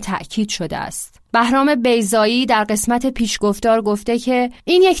آن تأکید شده است. بهرام بیضایی در قسمت پیشگفتار گفته که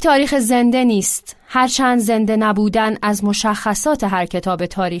این یک تاریخ زنده نیست، هرچند زنده نبودن از مشخصات هر کتاب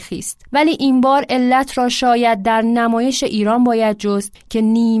تاریخی است، ولی این بار علت را شاید در نمایش ایران باید جست که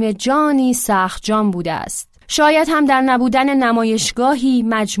نیمه جانی سخت جان بوده است. شاید هم در نبودن نمایشگاهی،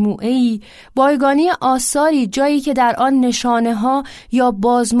 مجموعه‌ای، بایگانی آثاری، جایی که در آن نشانه‌ها یا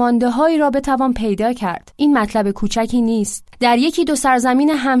بازمانده‌هایی را بتوان پیدا کرد. این مطلب کوچکی نیست. در یکی دو سرزمین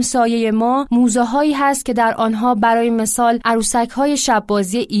همسایه ما موزه‌هایی هست که در آنها برای مثال عروسک‌های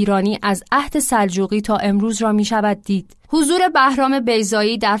شب‌بازی ایرانی از عهد سلجوقی تا امروز را می‌شود دید. حضور بهرام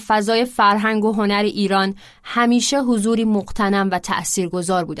بیضایی در فضای فرهنگ و هنر ایران همیشه حضوری مقتنم و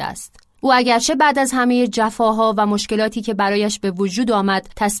تأثیرگذار بوده است. او اگرچه بعد از همه جفاها و مشکلاتی که برایش به وجود آمد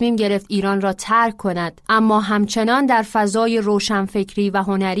تصمیم گرفت ایران را ترک کند، اما همچنان در فضای روشنفکری و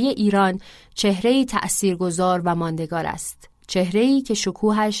هنری ایران چهره‌ای تأثیرگذار و ماندگار است. چهره‌ای که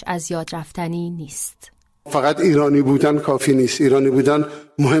شکوهش از یاد رفتنی نیست. فقط ایرانی بودن کافی نیست. ایرانی بودن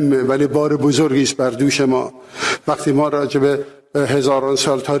مهمه، ولی بار بزرگی است بر دوش ما. وقتی ما راجع به هزاران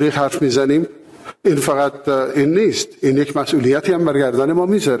سال تاریخ حرف میزنیم، این فقط این نیست، این یک مسئولیتی هم بر گردن ما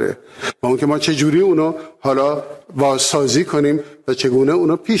میذاره و اون که ما چجوری اونو حالا بازسازی کنیم و چگونه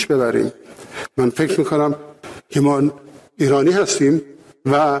اونو پیش ببریم. من فکر میکنم که ما ایرانی هستیم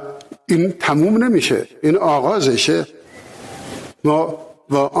و این تموم نمیشه، این آغازشه. ما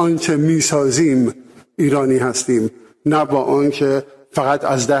با آنچه میسازیم ایرانی هستیم، نه با آنچه فقط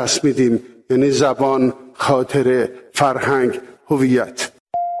از دست میدیم، یعنی زبان، خاطره، فرهنگ، هویت.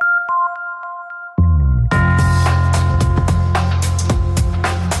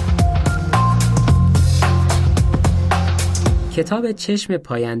 کتاب چشم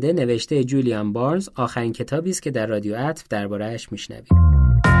پاینده نوشته جولیان بارنز آخرین کتابی است که در رادیو عطف درباره‌اش میشنویم.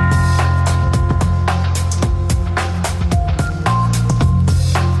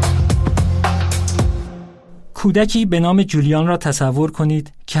 کودکی به نام جولیان را تصور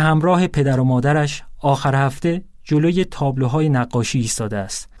کنید که همراه پدر و مادرش آخر هفته جلوی تابلوهای نقاشی ایستاده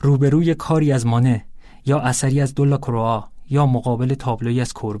است، روبروی کاری از مانه یا اثری از دولاکروآ یا مقابل تابلویی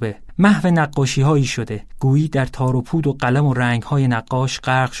از کوربه. محو نقاشی‌هایی شده، گویی در تار و پود و قلم و رنگ‌های نقاش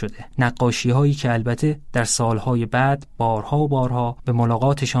غرق شده. نقاشی‌هایی که البته در سال‌های بعد بارها و بارها به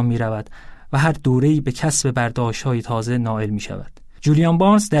ملاقاتشان می‌رود و هر دوره‌ای به کسب برداشت‌های تازه نائل می‌شود. جولیان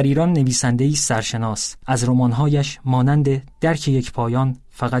بارنز در ایران نویسنده‌ای سرشناس. از رمان‌هایش مانند درک یک پایان،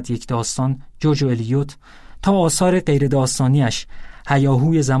 فقط یک داستان، جورج الیوت، تا آثار غیر داستانیش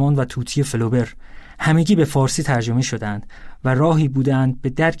هیاهوی زمان و توتی فلوبر همگی به فارسی ترجمه شدند و راهی بودند به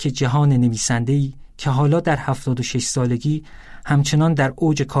درک جهان نویسنده‌ای که حالا در 76 سالگی همچنان در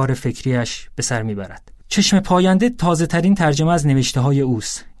اوج کار فکریش به سر میبرد. چشم پاینده تازه ترین ترجمه از نوشته های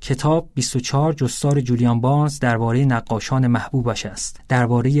اوست. کتاب 24 جستار جولیان بارنز درباره نقاشان محبوبش است،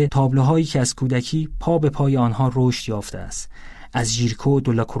 درباره تابلوهایی که از کودکی پا به پای آنها رشد یافته است، از ژیرکو و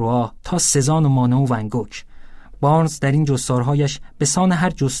دولاکروآ تا سزان و مانو و ونگوک. بارنز در این جستارهایش به سان هر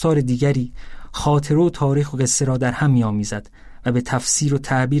جستار دیگری خاطره و تاریخ و قصه را در هم می‌آمیزد و به تفسیر و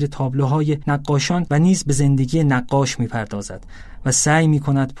تعبیر تابلوهای نقاشان و نیز به زندگی نقاش می‌پردازد و سعی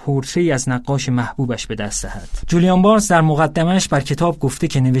می‌کند پورتری از نقاش محبوبش به دست دهد. جولیان بارنز در مقدمه‌اش بر کتاب گفته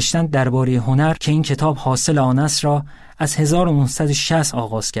که نوشتن درباره هنر که این کتاب حاصل آن است را از 1960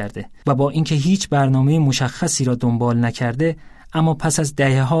 آغاز کرده و با اینکه هیچ برنامه مشخصی را دنبال نکرده، اما پس از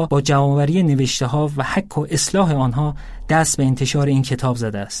دهه‌ها با جمع‌آوری نوشته‌ها و حک و اصلاح آنها دست به انتشار این کتاب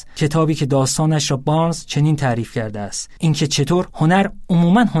زده است. کتابی که داستانش را بارنز چنین تعریف کرده است: اینکه چطور هنر،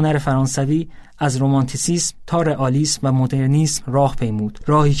 عموماً هنر فرانسوی، از رومانتیسیسم تا رئالیسم و مدرنیسم راه پیمود،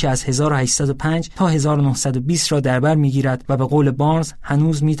 راهی که از 1805 تا 1920 را در بر می‌گیرد و به قول بارنز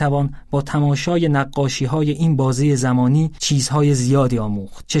هنوز می‌توان با تماشای نقاشی‌های این بازه زمانی چیزهای زیادی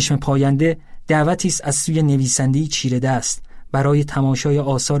آموخت. چشم پاینده دعوتی است از سوی نویسنده‌ای چیره دست برای تماشای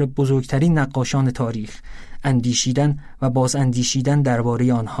آثار بزرگترین نقاشان تاریخ، اندیشیدن و باز اندیشیدن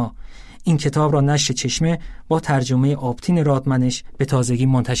درباره آنها. این کتاب را نشر چشمه با ترجمه آبتین رادمنش به تازگی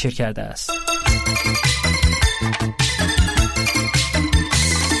منتشر کرده است.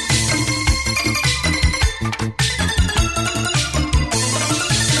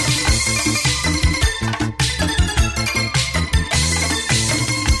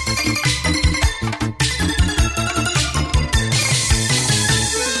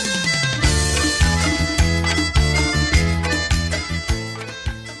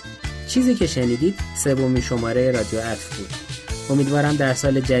 چیزی که شنیدید سومین شماره رادیو عطف بود. امیدوارم در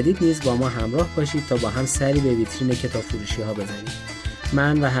سال جدید نیز با ما همراه باشید تا با هم سری به ویترین کتاب فروشی ها بزنیم.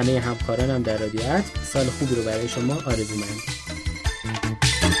 من و همه همکارانم در رادیو عطف سال خوبی رو برای شما آرزو می‌کنم.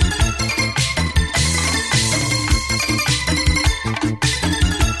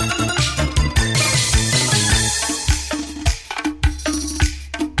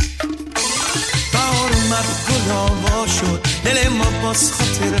 دل ما باز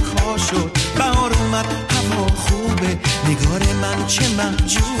خاطر خواه شد، بهار اومد هوا خوبه، نگار من چه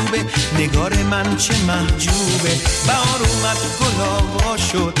محجوبه، نگار من چه محجوبه. بهار اومد گل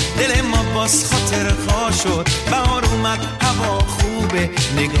شد، دل ما باز خاطر خواه شد، بهار اومد هوا خوبه،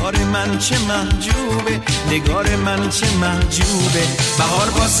 نگار من چه محجوبه، نگار من چه محجوبه. بهار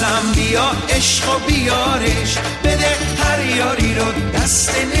بازم بیا عشق و بیارش، بده هر یاری رو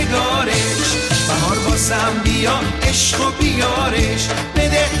دست نگارش. بهار بازم بیا عشق و بیارش،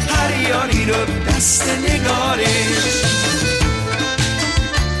 بده هر یاری رو دست